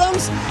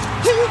Adams.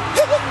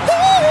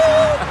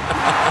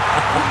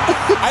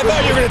 I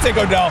thought you were going to take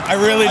Odell. I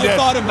really did.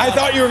 I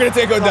thought you were going to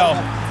take Odell.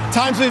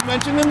 Times we've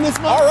mentioned him this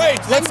month. All right,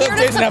 let's I'm let here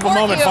to Jason have a support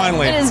moment you.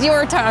 finally. It is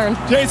your turn.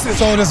 Jason.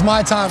 So it is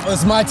my time.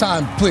 It's my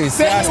time, please.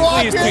 Yes,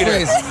 please,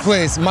 Peter.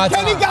 Please, my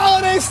time. Kenny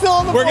Galladay's still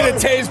on the We're board. going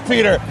to tase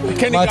Peter.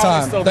 Kenny My Galladay's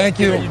time. still Thank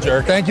you. You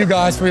jerk. Thank you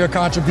guys for your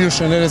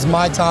contribution. It is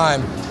my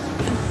time.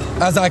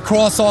 As I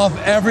cross off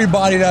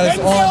everybody that is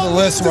on the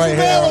list right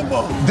here.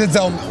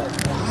 Denzel.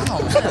 Wow,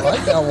 I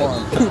like that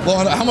one.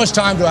 Well, how much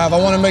time do I have? I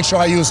want to make sure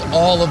I use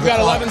all of the You got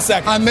clock. 11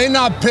 seconds. I may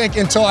not pick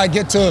until I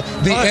get to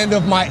the end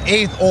of my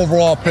 8th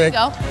overall pick.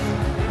 Go.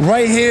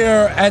 Right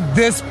here at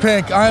this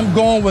pick, I'm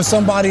going with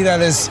somebody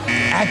that is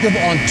active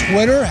on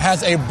Twitter,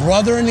 has a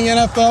brother in the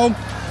NFL.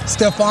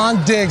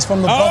 Stephon Diggs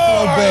from the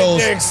Buffalo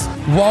Bills. Diggs.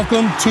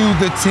 Welcome to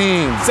the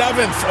team.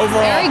 7th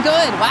overall. Very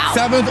good. Wow.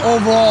 7th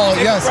overall.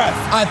 Take Yes. a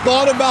breath.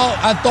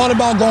 I thought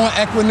about going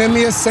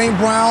Equanimous, St.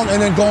 Brown,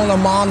 and then going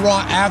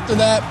Amon-Ra after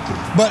that.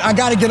 But I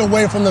got to get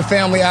away from the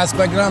family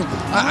aspect, and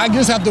I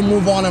just have to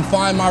move on and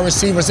find my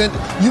receivers. And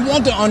you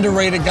want the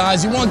underrated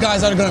guys. You want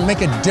guys that are going to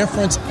make a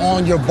difference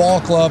on your ball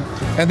club,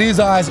 and these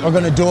guys are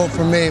going to do it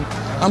for me.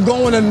 I'm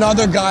going with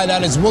another guy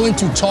that is willing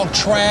to talk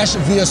trash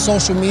via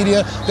social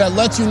media that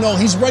lets you know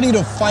he's ready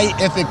to fight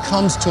if it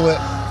comes to it.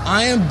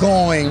 I am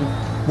going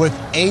with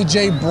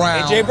A.J.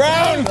 Brown. A.J.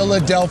 Brown!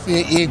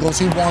 Philadelphia Eagles.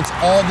 He wants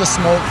all the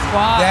smoke.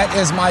 Wow. That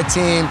is my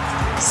team.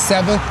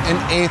 7th and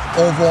 8th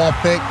overall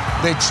pick.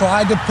 They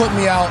tried to put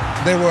me out.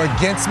 They were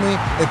against me.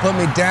 They put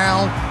me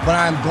down. But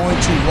I'm going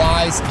to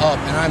rise up,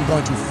 and I'm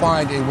going to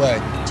find a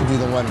way to be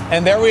the winner.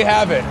 And there we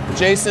have it.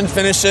 Jason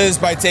finishes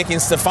by taking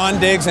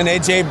Stephon Diggs and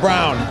A.J.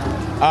 Brown.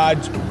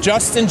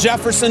 Justin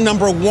Jefferson,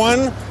 number 1.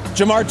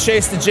 Jamar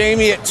Chase to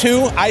Jamie at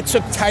 2. I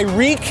took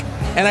Tyreek,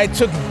 and I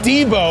took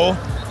Debo.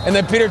 And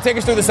then, Peter, take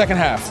us through the second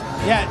half.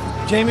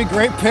 Yeah, Jamie,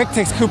 great pick.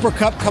 Takes Cooper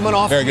Kupp coming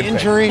off the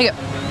injury.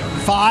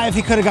 5,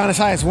 he could have gone as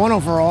high as 1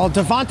 overall.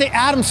 Devontae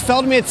Adams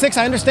fell to me at 6.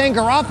 I understand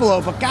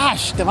Garoppolo, but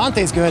gosh,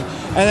 Devontae's good.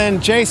 And then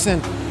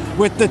Jason,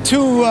 with the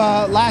 2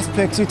 last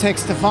picks, you take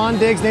Stephon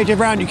Diggs and A.J.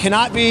 Brown. You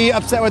cannot be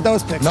upset with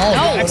those picks. No.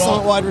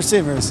 Excellent wide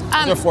receivers.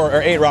 Those are 4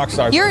 or 8 rock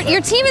stars.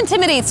 Your team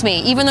intimidates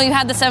me, even though you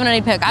had the 7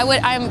 and 8 pick.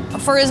 I'm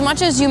for as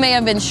much as you may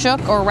have been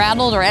shook or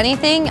rattled or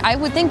anything, I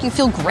would think you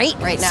feel great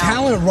right now.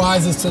 Talent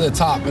rises to the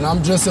top, and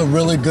I'm just a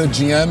really good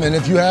GM. And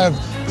if you have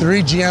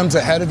 3 GMs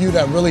ahead of you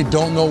that really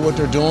don't know what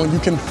they're doing, you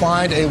can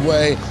find a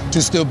way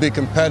to still be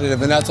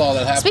competitive, and that's all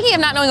that happens. Speaking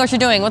of not knowing what you're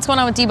doing, what's going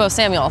on with Debo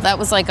Samuel? That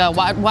was like a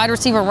wide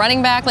receiver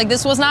running back. Like,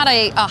 this was not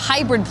a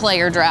hybrid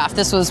player draft.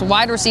 This was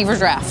wide receiver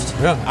draft.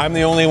 Yeah, I'm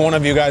the only one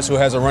of you guys who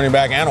has a running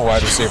back and a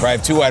wide receiver. I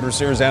have 2 wide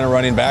receivers and a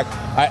running back.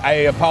 I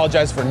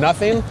apologize for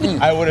nothing.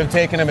 I would have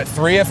taken him at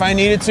 3 if I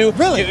needed to.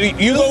 Really?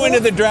 You go into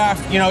the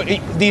draft,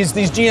 these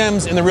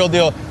GMs in the real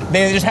deal,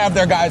 they just have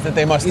their guys that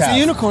they must have. He's a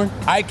unicorn.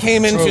 I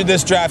came into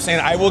this draft saying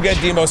I will get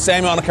Debo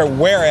Samuel. I don't care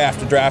where I have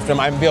to draft him.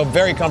 I feel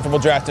very comfortable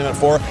drafting him at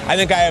 4. I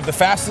think I have the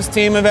fastest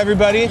team of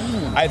everybody.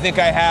 I think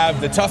I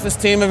have the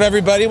toughest team of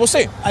everybody. We'll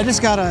see. I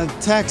just got a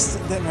text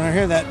that when I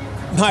hear that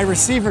my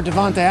receiver,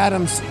 Devontae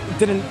Adams,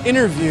 did an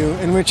interview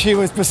in which he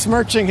was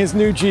besmirching his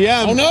new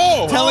GM. Oh,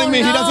 no. Telling me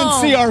he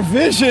doesn't see our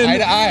vision. Eye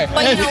to eye.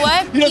 But you know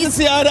what? He doesn't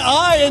see eye to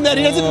eye, and that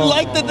he doesn't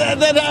like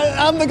that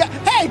I'm the guy.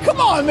 Hey, come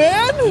on,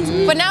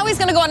 man. But now he's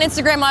going to go on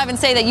Instagram Live and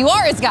say that you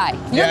are his guy.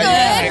 You're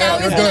good. Now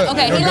he's good.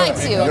 Okay, You're he good.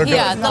 likes you. You're good.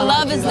 Yeah, the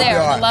love is there.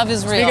 The love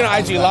is real. Speaking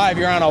of IG Live,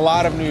 you're on a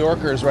lot of New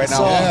Yorkers right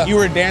now. You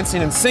were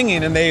dancing and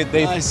singing, and they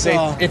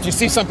if you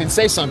see something,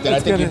 say something. I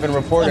think you've been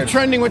reported. I'm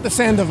trending with the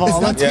Sandoval.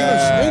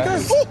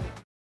 That's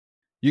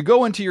You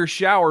go into your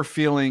shower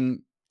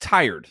feeling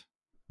tired,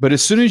 but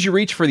as soon as you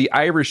reach for the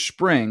Irish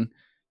Spring,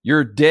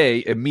 your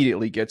day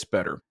immediately gets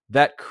better.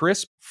 That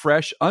crisp,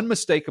 fresh,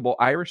 unmistakable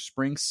Irish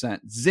Spring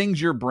scent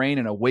zings your brain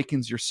and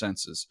awakens your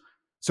senses.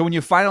 So when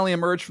you finally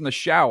emerge from the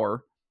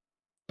shower,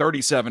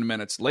 37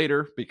 minutes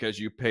later, because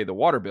you pay the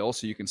water bill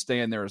so you can stay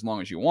in there as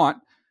long as you want,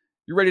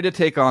 you're ready to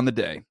take on the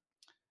day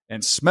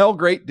and smell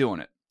great doing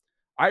it.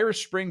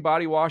 Irish Spring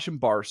Body Wash and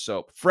Bar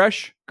Soap.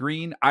 Fresh,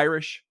 green,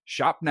 Irish.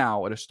 Shop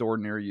now at a store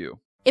near you.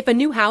 If a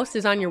new house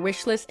is on your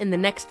wish list in the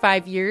next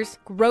 5 years,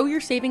 grow your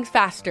savings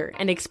faster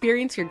and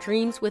experience your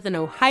dreams with an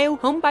Ohio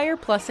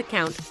Homebuyer Plus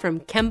account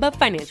from Kemba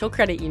Financial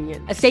Credit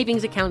Union. A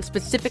savings account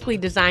specifically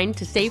designed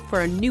to save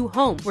for a new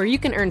home where you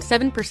can earn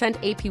 7%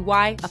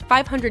 APY,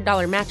 a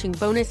 $500 matching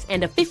bonus,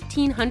 and a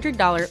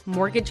 $1,500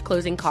 mortgage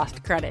closing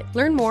cost credit.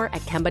 Learn more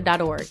at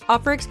Kemba.org.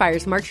 Offer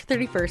expires March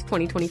 31st,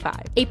 2025.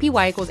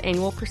 APY equals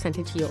annual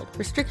percentage yield.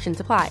 Restrictions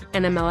apply.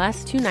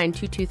 NMLS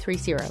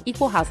 292230.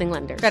 Equal housing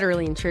lender.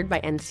 Federally insured by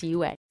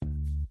NCUA.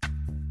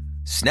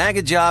 Snag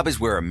a Job is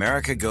where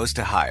America goes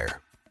to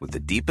hire, with the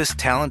deepest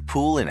talent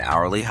pool in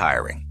hourly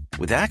hiring.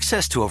 With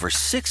access to over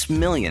 6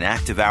 million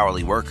active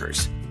hourly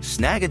workers,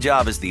 Snag a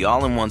Job is the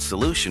all-in-one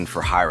solution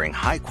for hiring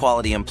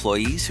high-quality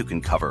employees who can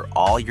cover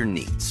all your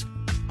needs.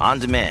 On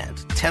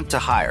demand, temp to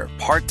hire,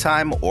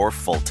 part-time or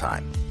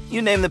full-time.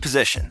 You name the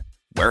position.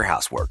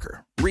 Warehouse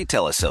worker,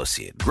 retail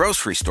associate,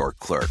 grocery store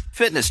clerk,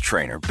 fitness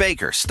trainer,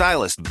 baker,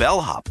 stylist,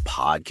 bellhop,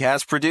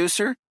 podcast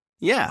producer.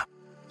 Yeah,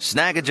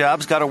 Snag a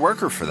Job's got a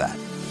worker for that.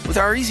 With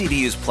our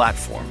easy-to-use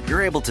platform,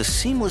 you're able to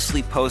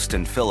seamlessly post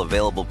and fill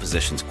available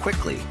positions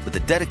quickly with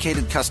a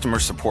dedicated customer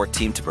support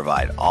team to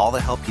provide all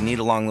the help you need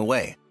along the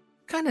way.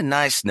 Kind of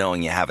nice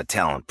knowing you have a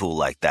talent pool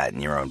like that in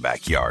your own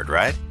backyard,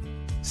 right?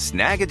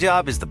 Snag a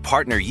Job is the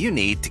partner you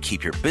need to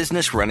keep your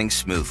business running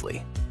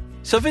smoothly.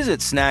 So visit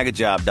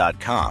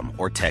snagajob.com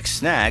or text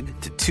SNAG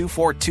to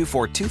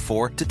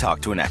 242424 to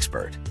talk to an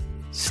expert.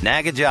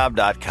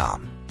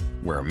 Snagajob.com,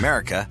 where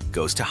America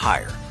goes to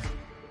hire.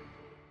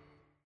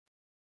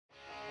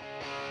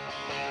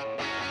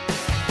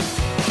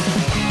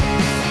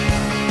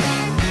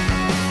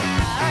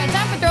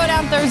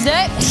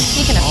 Thursday.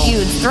 Speaking of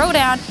feuds,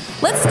 throwdown.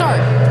 Let's start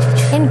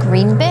in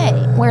Green Bay,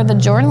 where the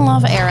Jordan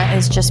Love era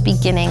is just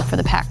beginning for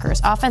the Packers.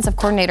 Offensive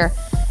coordinator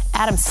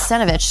Adam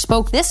Senovich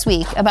spoke this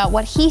week about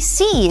what he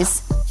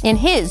sees in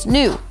his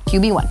new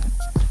QB1.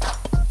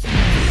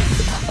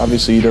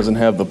 Obviously, he doesn't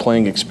have the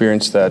playing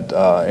experience that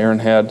Aaron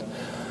had.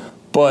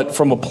 But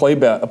from a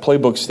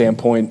playbook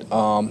standpoint,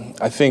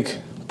 I think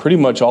pretty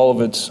much all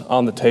of it's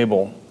on the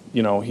table.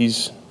 You know,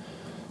 he's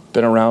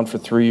been around for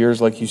 3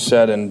 years, like you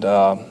said, and,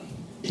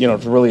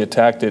 really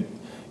attacked it.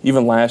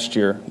 Even last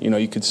year,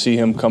 you could see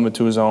him coming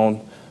to his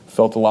own,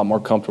 felt a lot more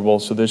comfortable.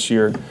 So this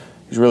year,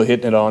 he's really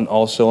hitting it on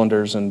all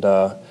cylinders, and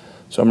so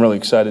I'm really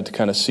excited to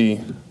kind of see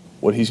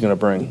what he's going to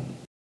bring.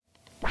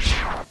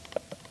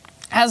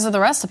 As are the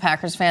rest of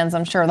Packers fans,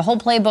 I'm sure. The whole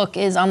playbook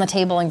is on the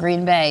table in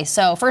Green Bay.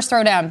 So first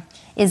throwdown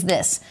is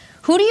this.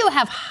 Who do you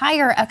have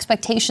higher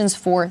expectations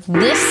for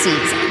this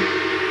season?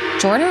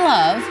 Jordan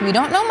Love, we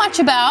don't know much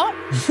about,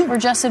 or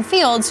Justin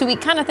Fields, who we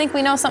kind of think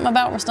we know something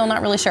about. We're still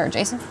not really sure.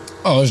 Jason?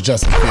 Oh, it's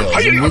Justin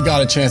Fields. We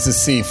got a chance to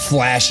see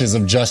flashes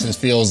of Justin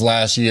Fields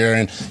last year,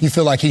 and you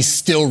feel like he's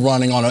still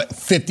running on a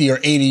 50 or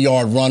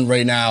 80-yard run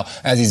right now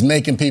as he's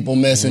making people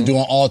miss and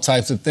doing all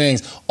types of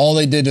things. All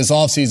they did this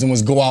offseason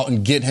was go out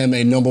and get him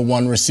a number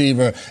one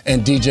receiver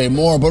and DJ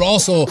Moore, but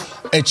also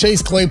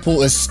Chase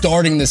Claypool is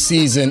starting the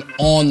season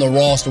on the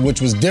roster,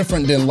 which was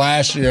different than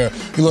last year.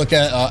 You look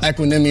at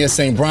Equinemius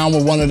St. Brown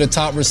were one of the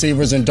top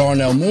receivers, and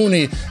Darnell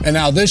Mooney, and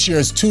now this year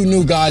it's two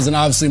new guys, and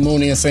obviously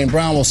Mooney and St.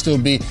 Brown will still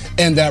be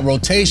in that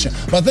rotation.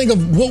 But I think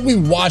of what we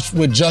watched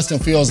with Justin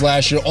Fields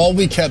last year, all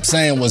we kept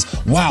saying was,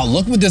 wow,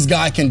 look what this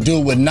guy can do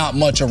with not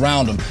much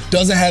around him.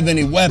 Doesn't have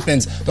any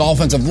weapons. The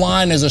offensive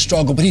line is a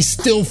struggle, but he's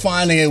still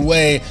finding a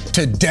way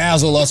to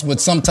dazzle us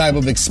with some type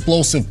of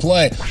explosive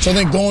play. So I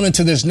think going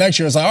into this next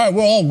year, it's like, all right,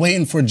 we're all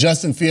waiting for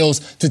Justin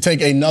Fields to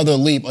take another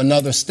leap,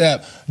 another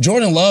step.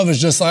 Jordan Love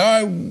is just like,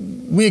 all right,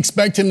 we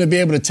expect him to be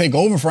able to take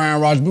over for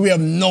Aaron Rodgers, but we have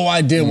no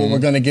idea what we're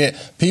going to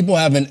get. People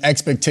have an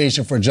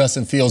expectation for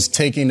Justin Fields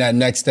taking that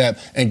next step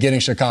and getting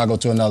Chicago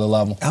to another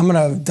level. I'm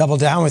going to double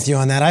down with you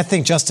on that. I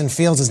think Justin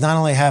Fields does not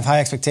only have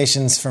high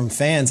expectations from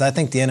fans, I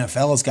think the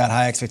NFL has got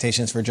high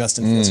expectations for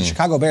Justin Fields. The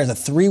Chicago Bears, a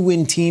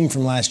 3-win team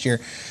from last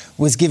year,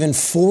 was given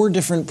 4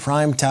 different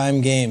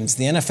primetime games.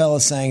 The NFL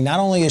is saying not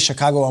only is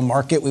Chicago a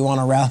market we want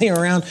to rally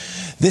around,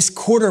 this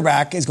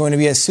quarterback is going to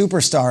be a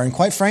superstar. And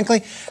quite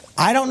frankly,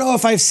 I don't know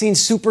if I've seen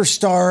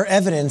superstar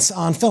evidence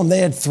on film. They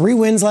had 3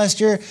 wins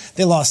last year.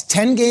 They lost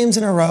 10 games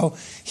in a row.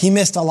 He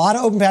missed a lot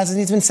of open passes.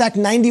 He's been sacked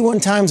 91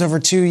 times over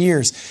 2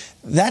 years.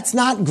 That's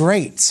not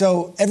great.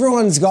 So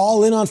everyone's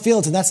all in on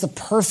Fields, and that's the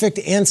perfect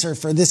answer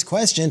for this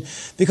question,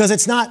 because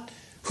it's not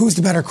who's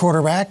the better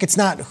quarterback. It's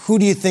not who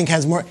do you think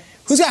has more.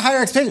 Who's got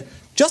higher expectations?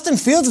 Justin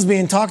Fields is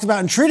being talked about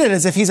and treated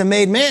as if he's a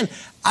made man.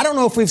 I don't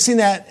know if we've seen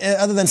that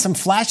other than some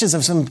flashes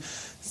of some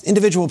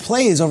individual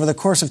plays over the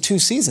course of 2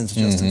 seasons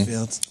with Justin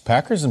Fields.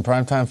 Packers in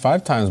primetime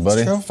 5 times,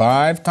 buddy.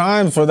 5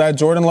 times for that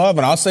Jordan Love.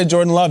 And I'll say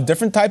Jordan Love,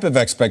 different type of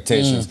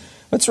expectations.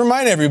 Let's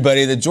remind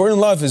everybody that Jordan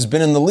Love has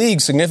been in the league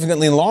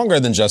significantly longer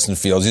than Justin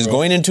Fields. He's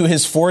going into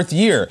his 4th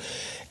year.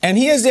 And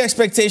he has the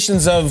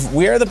expectations of,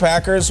 we are the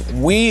Packers,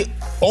 we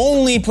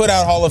only put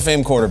out Hall of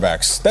Fame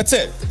quarterbacks. That's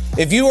it.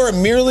 If you are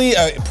merely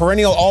a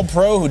perennial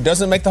All-Pro who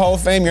doesn't make the Hall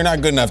of Fame, you're not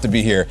good enough to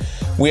be here.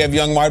 We have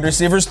young wide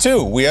receivers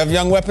too. We have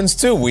young weapons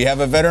too. We have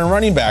a veteran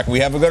running back.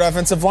 We have a good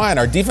offensive line.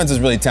 Our defense is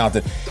really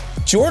talented.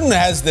 Jordan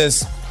has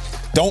this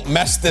don't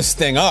mess this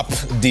thing up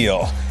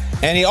deal.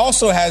 And he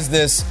also has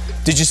this,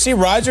 did you see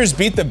Rodgers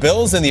beat the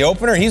Bills in the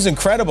opener? He's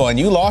incredible. And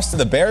you lost to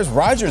the Bears?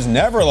 Rodgers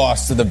never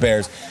lost to the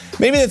Bears.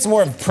 Maybe that's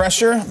more of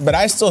pressure, but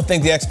I still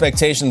think the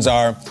expectations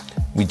are,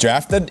 we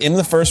drafted in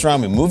the first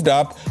round, we moved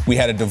up, we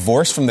had a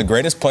divorce from the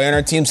greatest player in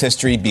our team's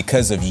history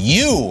because of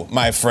you,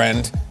 my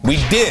friend. We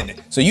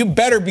did. So you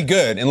better be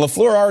good. And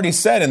LaFleur already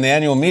said in the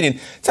annual meeting,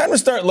 time to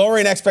start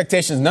lowering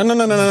expectations. No.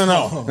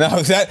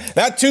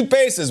 That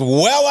toothpaste is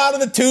well out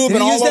of the tube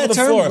and all over the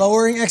floor.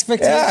 Lowering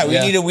expectations?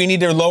 Yeah, we need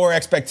to lower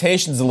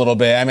expectations a little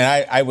bit. I mean,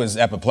 I was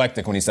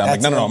apoplectic when he said,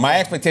 I'm like, no. My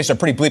expectations are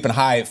pretty bleeping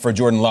high for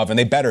Jordan Love, and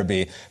they better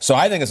be. So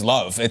I think it's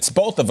Love. It's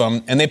both of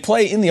them, and they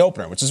play in the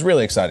opener, which is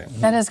really exciting.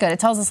 That is good. It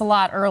tells us a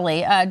lot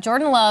early.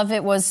 Jordan Love,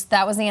 that was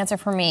the answer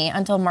for me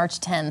until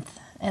March 10th.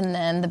 And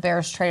then the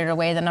Bears traded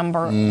away the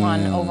number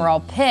 1 overall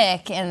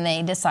pick, and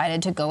they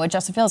decided to go with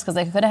Justin Fields because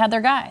they could have had their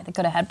guy. They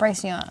could have had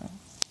Bryce Young.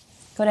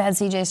 Could have had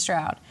C.J.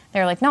 Stroud. They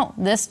were like, no,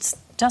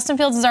 Justin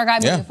Fields is our guy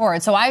moving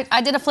forward. So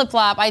I did a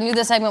flip-flop. I knew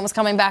this segment was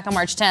coming back on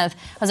March 10th.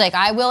 I was like,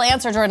 I will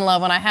answer Jordan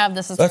Love when I have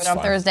this on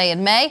Thursday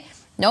in May.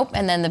 Nope.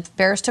 And then the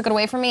Bears took it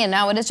away from me, and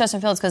now it is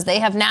Justin Fields because they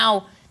have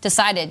now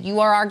decided,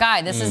 you are our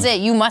guy. This is it.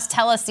 You must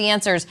tell us the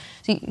answers.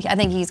 So I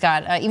think he's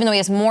got, even though he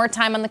has more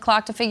time on the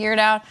clock to figure it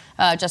out,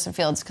 Justin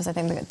Fields, because I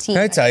think the team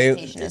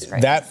expectation is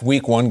great. That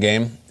Week 1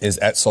 game is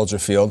at Soldier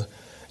Field.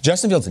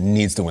 Justin Fields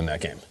needs to win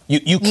that game.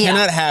 You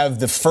cannot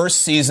have the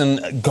first game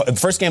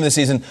of the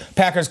season,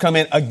 Packers come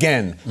in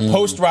again,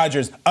 post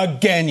Rodgers,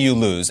 again you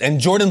lose.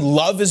 And Jordan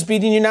Love is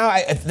beating you now.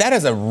 That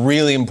is a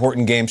really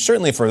important game,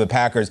 certainly for the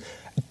Packers.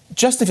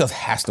 Justin Fields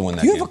has to win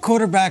that You game. have a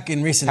quarterback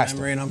in recent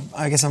memory, and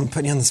I guess I'm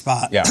putting you on the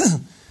spot. Yeah.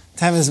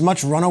 To have as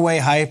much runaway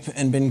hype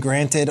and been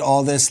granted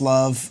all this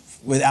love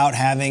without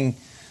having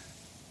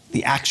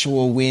the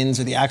actual wins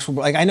or the actual...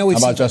 Like, I know we've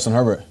How about Justin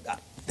Herbert?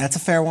 That's a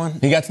fair one.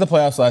 He got to the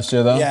playoffs last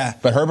year, though. Yeah.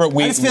 But Herbert,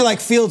 I just feel like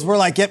Fields were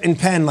like, yep, in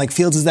Penn, like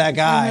Fields is that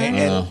guy.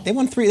 And they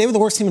won 3. They were the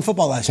worst team in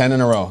football last year. 10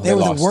 in a row. They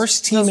were lost. the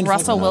worst team in football.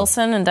 Russell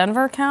Wilson in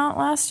Denver count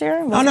last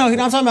year? No, I'm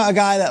talking about a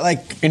guy that,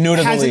 like, new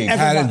to the league.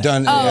 Hadn't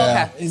done it.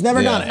 Okay. He's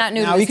never done it. Not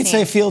new now, to you his could say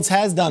team. Fields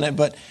has done it,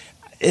 but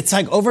it's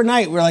like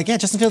overnight, we're like, yeah,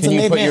 Justin Fields is a Can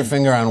made you put man. your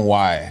finger on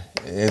why?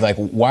 Like,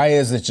 why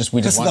is it just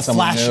we just Because of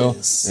want the someone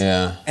flashes. new?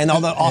 Yeah. And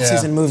all the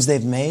offseason moves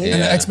they've made.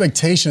 And the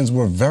expectations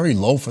were very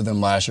low for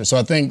them last year. So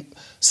I think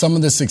some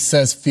of the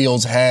success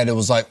Fields had, it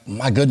was like,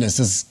 my goodness,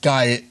 this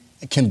guy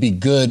can be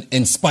good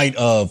in spite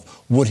of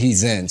what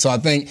he's in. So I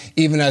think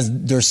even as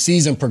their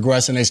season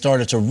progressed and they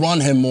started to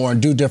run him more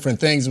and do different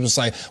things, it was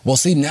like, well,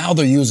 see, now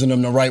they're using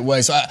him the right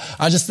way. So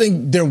I just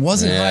think there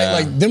wasn't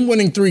like them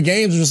winning 3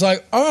 games was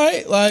like, all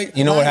right, like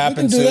you know what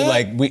happened too? that.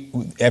 Like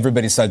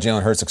everybody saw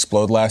Jalen Hurts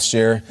explode last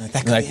year.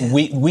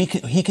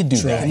 He could do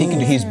that.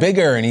 He's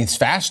bigger and he's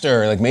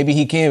faster. Like maybe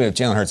he can, but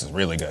Jalen Hurts is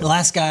really good. The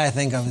last guy I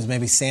think of is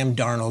maybe Sam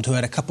Darnold, who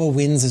had a couple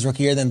wins his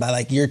rookie year. Then by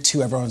like year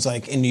 2, everyone's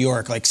like in New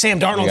York, like Sam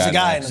Darnold's the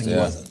guy, and he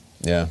wasn't.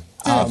 Yeah.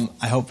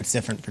 I hope it's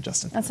different for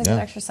Justin. That's a good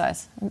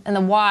exercise. And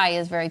the why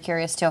is very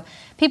curious, too.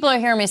 People are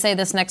hearing me say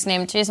this next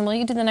name. Jason, will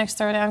you do the next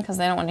throwdown? Because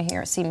they don't want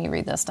to see me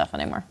read this stuff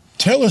anymore.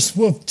 Taylor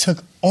Swift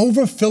took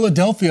over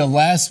Philadelphia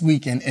last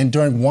weekend, and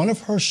during one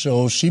of her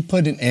shows, she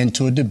put an end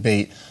to a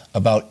debate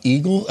about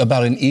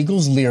an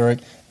Eagles lyric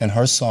in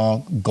her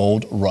song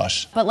Gold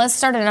Rush. But let's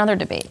start another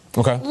debate.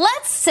 Okay.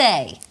 Let's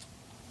say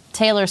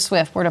Taylor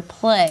Swift were to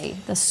play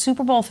the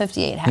Super Bowl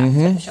 58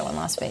 halftime show in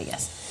Las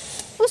Vegas.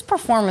 Whose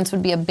performance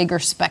would be a bigger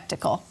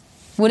spectacle?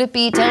 Would it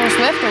be Taylor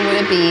Swift or would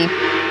it be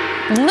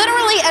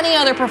literally any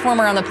other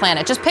performer on the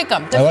planet? Just pick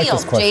them. The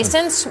field.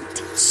 Jason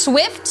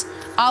Swift,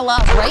 a la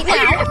right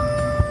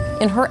now,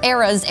 in her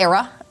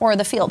era, or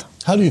the field?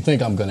 How do you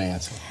think I'm going to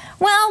answer?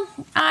 Well,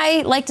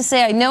 I like to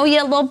say I know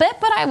you a little bit,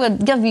 but I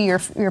would give you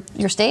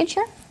your stage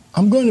here.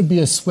 I'm going to be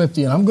a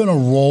Swiftie, and I'm going to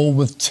roll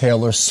with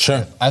Taylor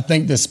Swift. Sure. I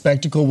think the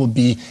spectacle will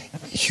be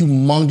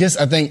humongous.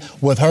 I think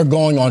with her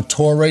going on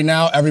tour right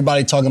now,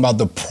 everybody talking about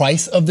the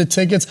price of the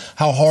tickets,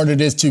 how hard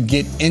it is to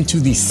get into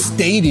the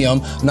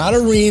stadium, not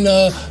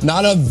arena,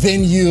 not a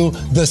venue.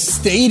 The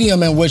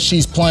stadium in which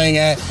she's playing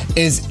at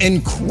is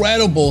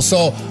incredible.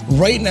 So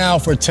right now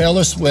for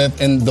Taylor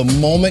Swift and the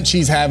moment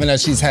she's having,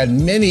 as she's had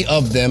many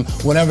of them,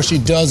 whenever she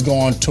does go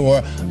on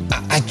tour,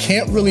 I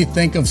can't really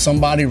think of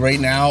somebody right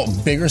now,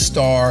 bigger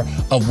star,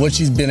 of what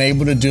she's been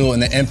able to do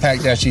and the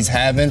impact that she's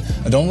having.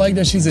 I don't like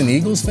that she's an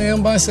Eagles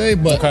fan, by say,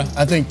 but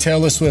I think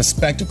Taylor Swift,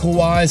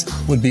 spectacle-wise,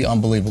 would be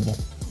unbelievable.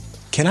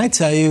 Can I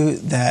tell you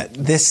that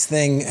this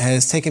thing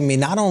has taken me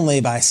not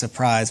only by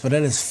surprise, but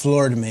it has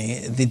floored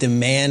me, the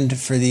demand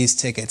for these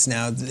tickets.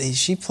 Now,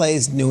 she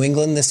plays New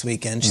England this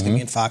weekend. She's going to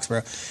be in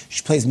Foxborough.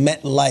 She plays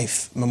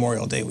MetLife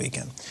Memorial Day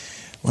weekend.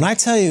 When I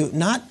tell you,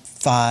 not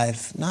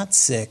 5, not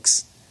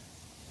 6,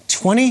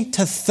 20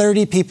 to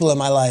 30 people in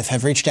my life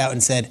have reached out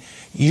and said,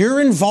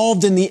 you're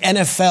involved in the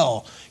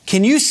NFL.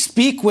 Can you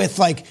speak with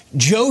like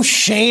Joe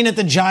Shane at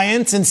the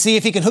Giants and see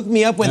if he can hook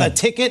me up with a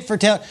ticket for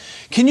Taylor?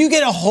 Can you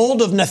get a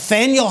hold of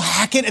Nathaniel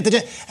Hackett at the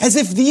Giants? As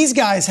if these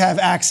guys have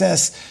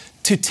access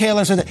to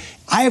Taylor Swift.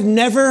 I have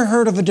never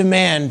heard of a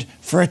demand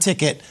for a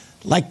ticket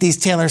like these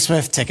Taylor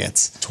Swift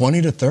tickets.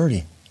 20 to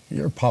 30.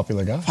 You're a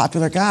popular guy.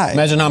 Popular guy.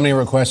 Imagine how many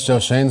requests Joe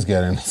Shane's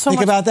getting.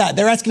 Think about that.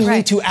 They're asking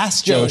me to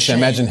ask Joe Shane.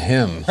 Imagine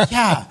him.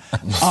 Yeah.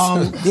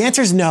 The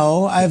answer is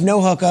no. I have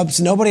no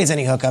hookups. Nobody has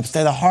any hookups.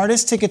 They're the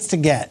hardest tickets to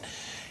get.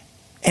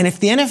 And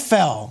if the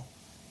NFL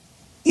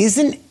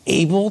isn't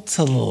able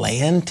to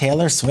land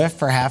Taylor Swift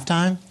for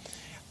halftime,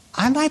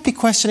 I might be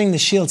questioning the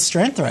Shield's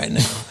strength right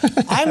now.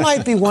 I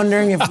might be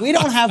wondering if we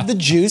don't have the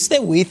juice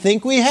that we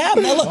think we have.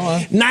 Now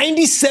look,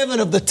 97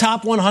 of the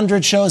top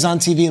 100 shows on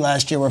TV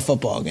last year were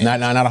football games. Not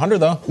 100,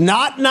 though.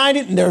 Not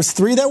 90. There's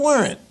 3 that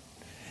weren't.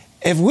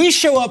 If we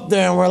show up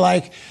there and we're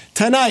like,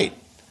 tonight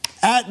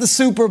at the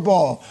Super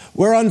Bowl,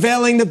 we're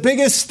unveiling the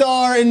biggest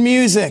star in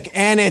music,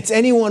 and it's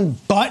anyone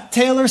but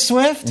Taylor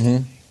Swift,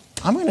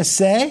 I'm going to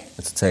say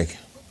it's a take.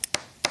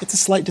 It's a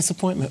slight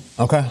disappointment.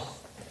 Okay.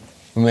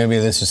 Maybe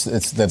it's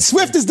the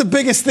Swift is the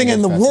biggest thing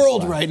in the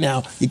world right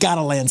now. You got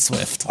to land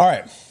Swift. All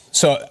right.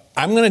 So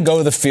I'm going to go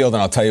to the field,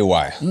 and I'll tell you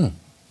why.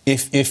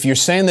 If you're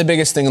saying the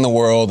biggest thing in the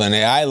world, and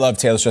I love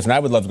Taylor Swift, and I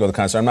would love to go to the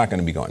concert, I'm not going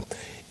to be going.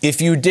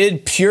 If you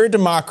did pure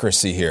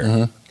democracy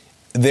here,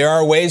 there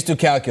are ways to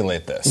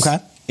calculate this.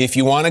 Okay. If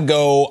you want to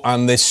go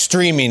on the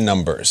streaming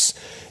numbers,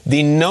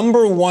 the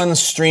number 1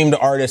 streamed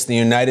artist in the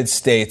United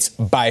States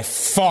by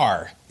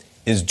far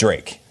is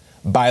Drake.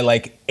 By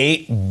like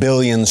 8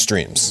 billion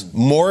streams.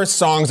 More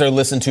songs are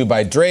listened to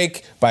by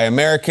Drake, by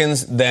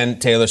Americans, than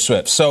Taylor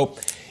Swift. So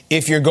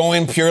if you're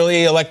going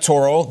purely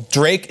electoral,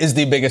 Drake is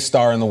the biggest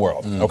star in the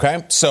world,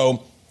 okay?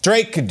 So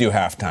Drake could do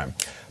halftime.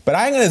 But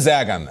I'm going to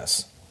zag on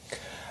this.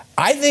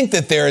 I think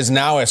that there is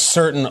now a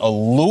certain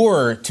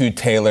allure to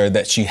Taylor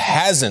that she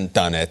hasn't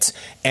done it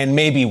and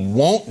maybe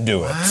won't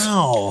do it.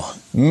 Wow.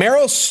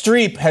 Meryl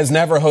Streep has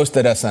never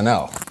hosted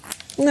SNL.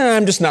 No,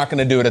 I'm just not going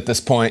to do it at this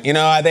point. You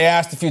know, they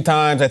asked a few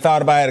times. I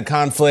thought about it at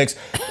conflicts.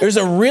 There's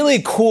a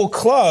really cool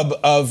club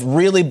of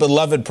really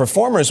beloved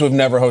performers who have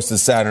never hosted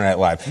Saturday Night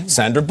Live.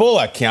 Sandra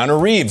Bullock,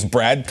 Keanu Reeves,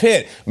 Brad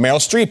Pitt, Meryl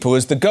Streep, who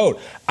is the GOAT.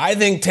 I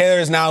think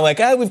Taylor is now like,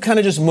 we've kind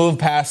of just moved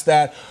past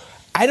that.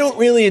 I don't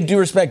really, in due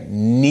respect,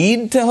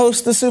 need to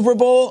host the Super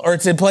Bowl or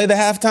to play the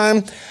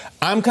halftime.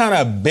 I'm kind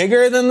of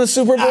bigger than the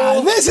Super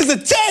Bowl. This is a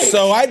tape!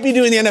 So I'd be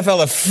doing the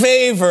NFL a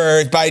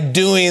favor by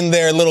doing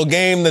their little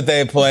game that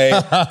they play.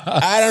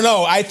 I don't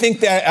know. I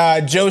think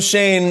that Joe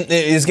Shane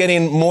is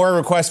getting more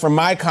requests for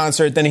my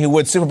concert than he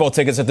would Super Bowl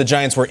tickets if the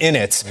Giants were in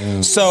it.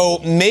 So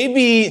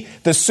maybe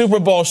the Super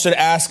Bowl should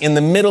ask in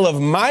the middle of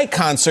my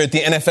concert,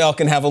 the NFL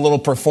can have a little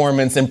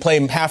performance and play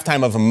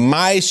halftime of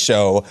my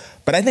show.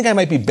 But I think I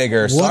might be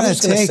bigger, so I'm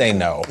just going to say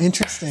no.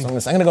 Interesting. So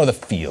I'm going to go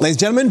with the field. Ladies and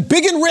gentlemen,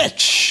 Big and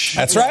Rich.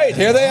 That's right.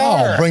 Here they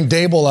are. Bring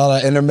Dable out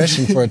of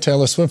intermission for a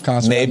Taylor Swift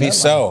concert. Maybe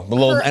so. A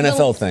little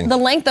NFL thing. The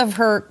length of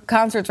her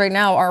concerts right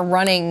now are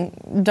running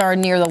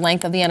darn near the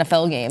length of the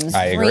NFL games.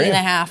 I agree.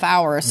 3.5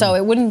 hours. So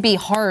it wouldn't be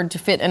hard to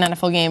fit an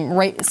NFL game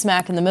right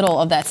smack in the middle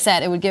of that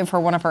set. It would give her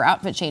one of her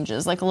outfit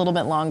changes, like a little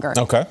bit longer.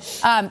 Okay.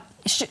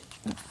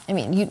 I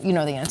mean, you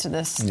know the answer to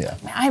this. Yeah.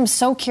 I'm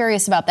so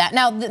curious about that.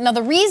 Now,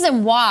 the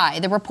reason why,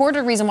 the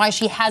reported reason why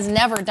she has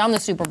never done the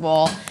Super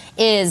Bowl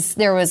is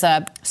there was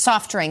a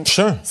soft drink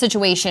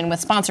situation with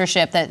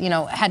sponsorship that,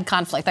 had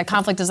conflict. That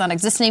conflict does not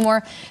exist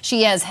anymore.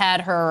 She has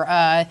had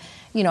her,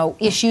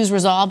 issues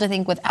resolved, I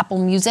think, with Apple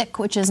Music,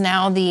 which is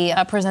now the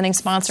presenting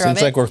sponsor of it.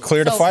 Seems like we're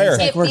clear to fire.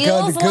 It we're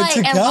feels good like, to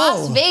and go.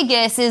 Las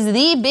Vegas is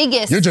the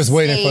biggest You're just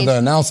waiting for the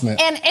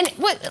announcement. And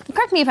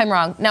correct me if I'm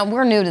wrong. Now,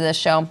 we're new to this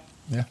show.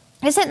 Yeah.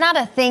 Is it not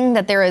a thing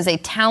that there is a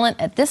talent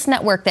at this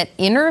network that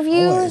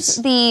interviews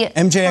the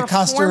MJ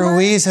Acosta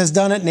Ruiz has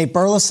done it. Nate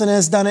Burleson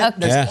has done it. Okay.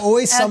 There's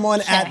always someone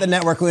at the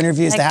network who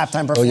interviews the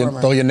halftime performer.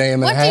 Throw your name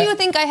in What the hat. do you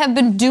think I have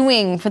been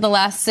doing for the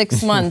last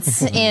 6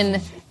 months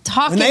in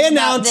talking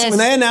about this? When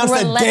they announced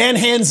that Dan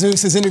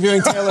Hanzus is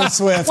interviewing Taylor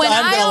Swift, when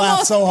I'm I going to laugh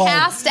almost so hard.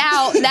 passed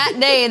out that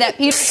day that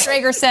Peter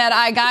Schrager said,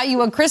 I got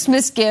you a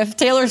Christmas gift,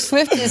 Taylor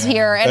Swift is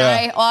here, and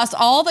I lost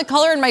all the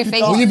color in my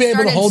face. Will you be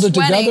able to hold it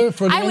sweating. together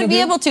for the I would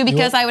be able to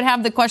because I would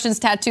have the questions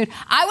tattooed.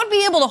 I would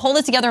be able to hold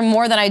it together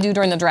more than I do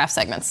during the draft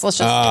segments. Let's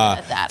just leave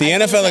it at that. The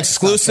NFL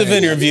exclusive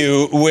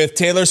interview with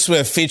Taylor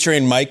Swift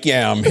featuring Mike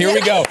Yam. Here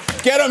we go.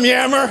 Get him,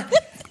 Yammer.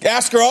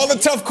 Ask her all the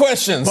tough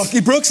questions. Bucky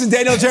Brooks and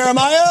Daniel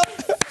Jeremiah.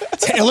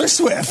 Taylor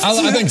Swift.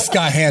 I think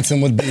Scott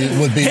Hansen would be. Oh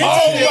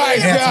my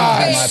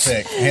God! My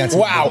pick. Hansen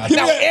wow!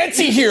 Now,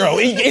 anti-hero,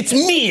 it's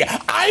me.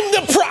 I'm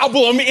the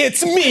problem.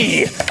 It's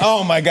me.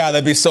 Oh my God,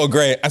 that'd be so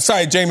great. I'm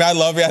sorry, Jamie. I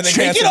love you. I think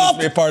Shake Hansen it up.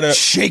 would be a part of it.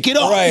 Shake it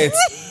up. Right.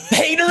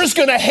 Haters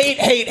gonna hate.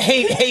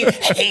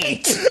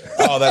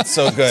 Oh, that's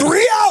so good.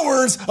 3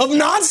 hours of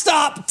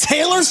nonstop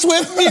Taylor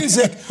Swift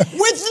music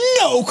with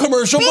no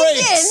commercial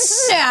breaks.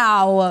 Begins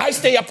now. I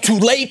stay up too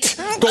late,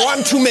 go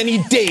on too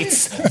many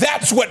dates.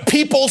 That's what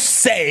people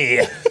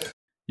say.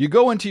 You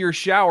go into your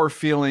shower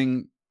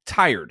feeling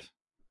tired,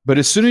 but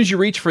as soon as you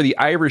reach for the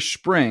Irish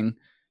Spring,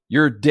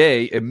 your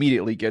day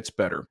immediately gets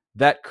better.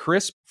 That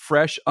crisp,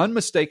 fresh,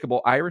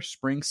 unmistakable Irish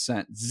Spring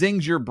scent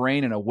zings your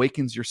brain and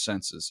awakens your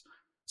senses.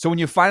 So when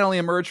you finally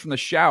emerge from the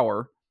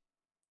shower,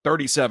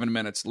 37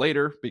 minutes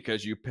later,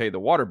 because you pay the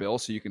water bill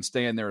so you can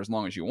stay in there as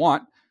long as you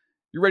want,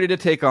 you're ready to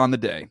take on the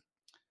day.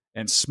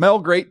 And smell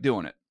great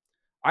doing it.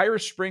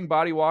 Irish Spring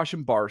Body Wash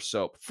and Bar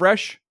Soap.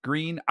 Fresh,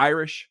 green,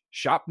 Irish.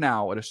 Shop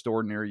now at a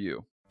store near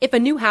you. If a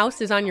new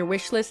house is on your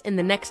wish list in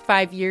the next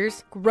 5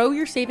 years, grow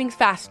your savings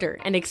faster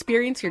and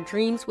experience your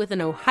dreams with an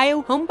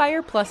Ohio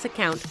Homebuyer Plus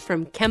account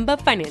from Kemba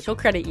Financial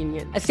Credit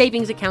Union. A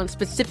savings account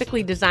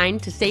specifically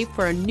designed to save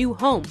for a new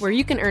home where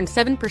you can earn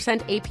 7%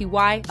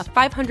 APY,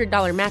 a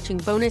 $500 matching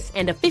bonus,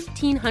 and a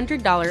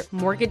 $1,500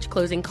 mortgage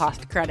closing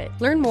cost credit.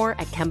 Learn more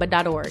at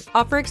Kemba.org.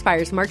 Offer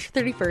expires March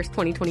 31st,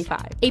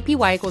 2025.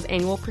 APY equals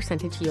annual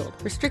percentage yield.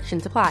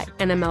 Restrictions apply.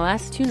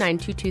 NMLS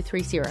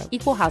 292230.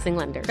 Equal housing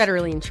lender.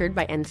 Federally insured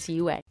by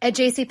NCUA. At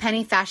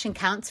JCPenney, fashion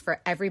counts for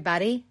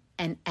everybody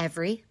and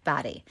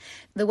everybody.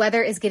 The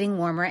weather is getting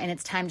warmer and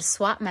it's time to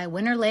swap my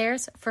winter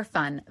layers for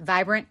fun,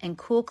 vibrant, and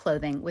cool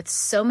clothing. With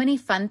so many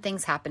fun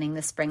things happening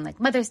this spring, like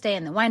Mother's Day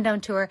and the Wind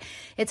Down Tour,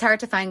 it's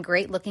hard to find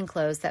great looking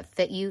clothes that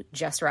fit you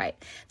just right.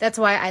 That's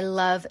why I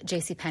love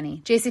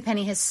JCPenney.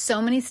 JCPenney has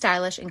so many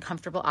stylish and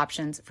comfortable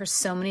options for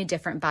so many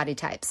different body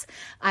types.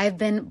 I've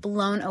been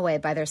blown away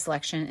by their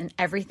selection, and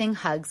everything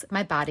hugs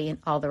my body in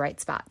all the right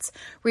spots.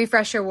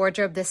 Refresh your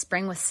wardrobe this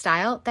spring with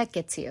style that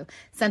gets you.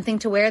 Something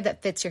to wear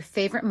that fits your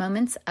favorite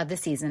moments of the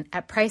season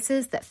at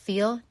prices that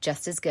feel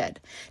just as good.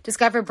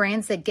 Discover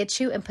brands that get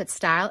you and put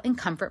style and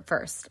comfort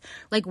first,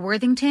 like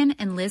Worthington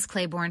and Liz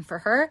Claiborne for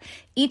her,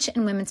 each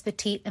in women's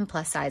petite and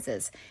plus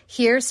sizes.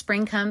 Here,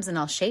 spring comes in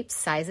all shapes,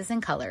 sizes,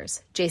 and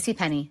colors.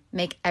 JCPenney,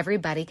 make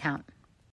everybody count.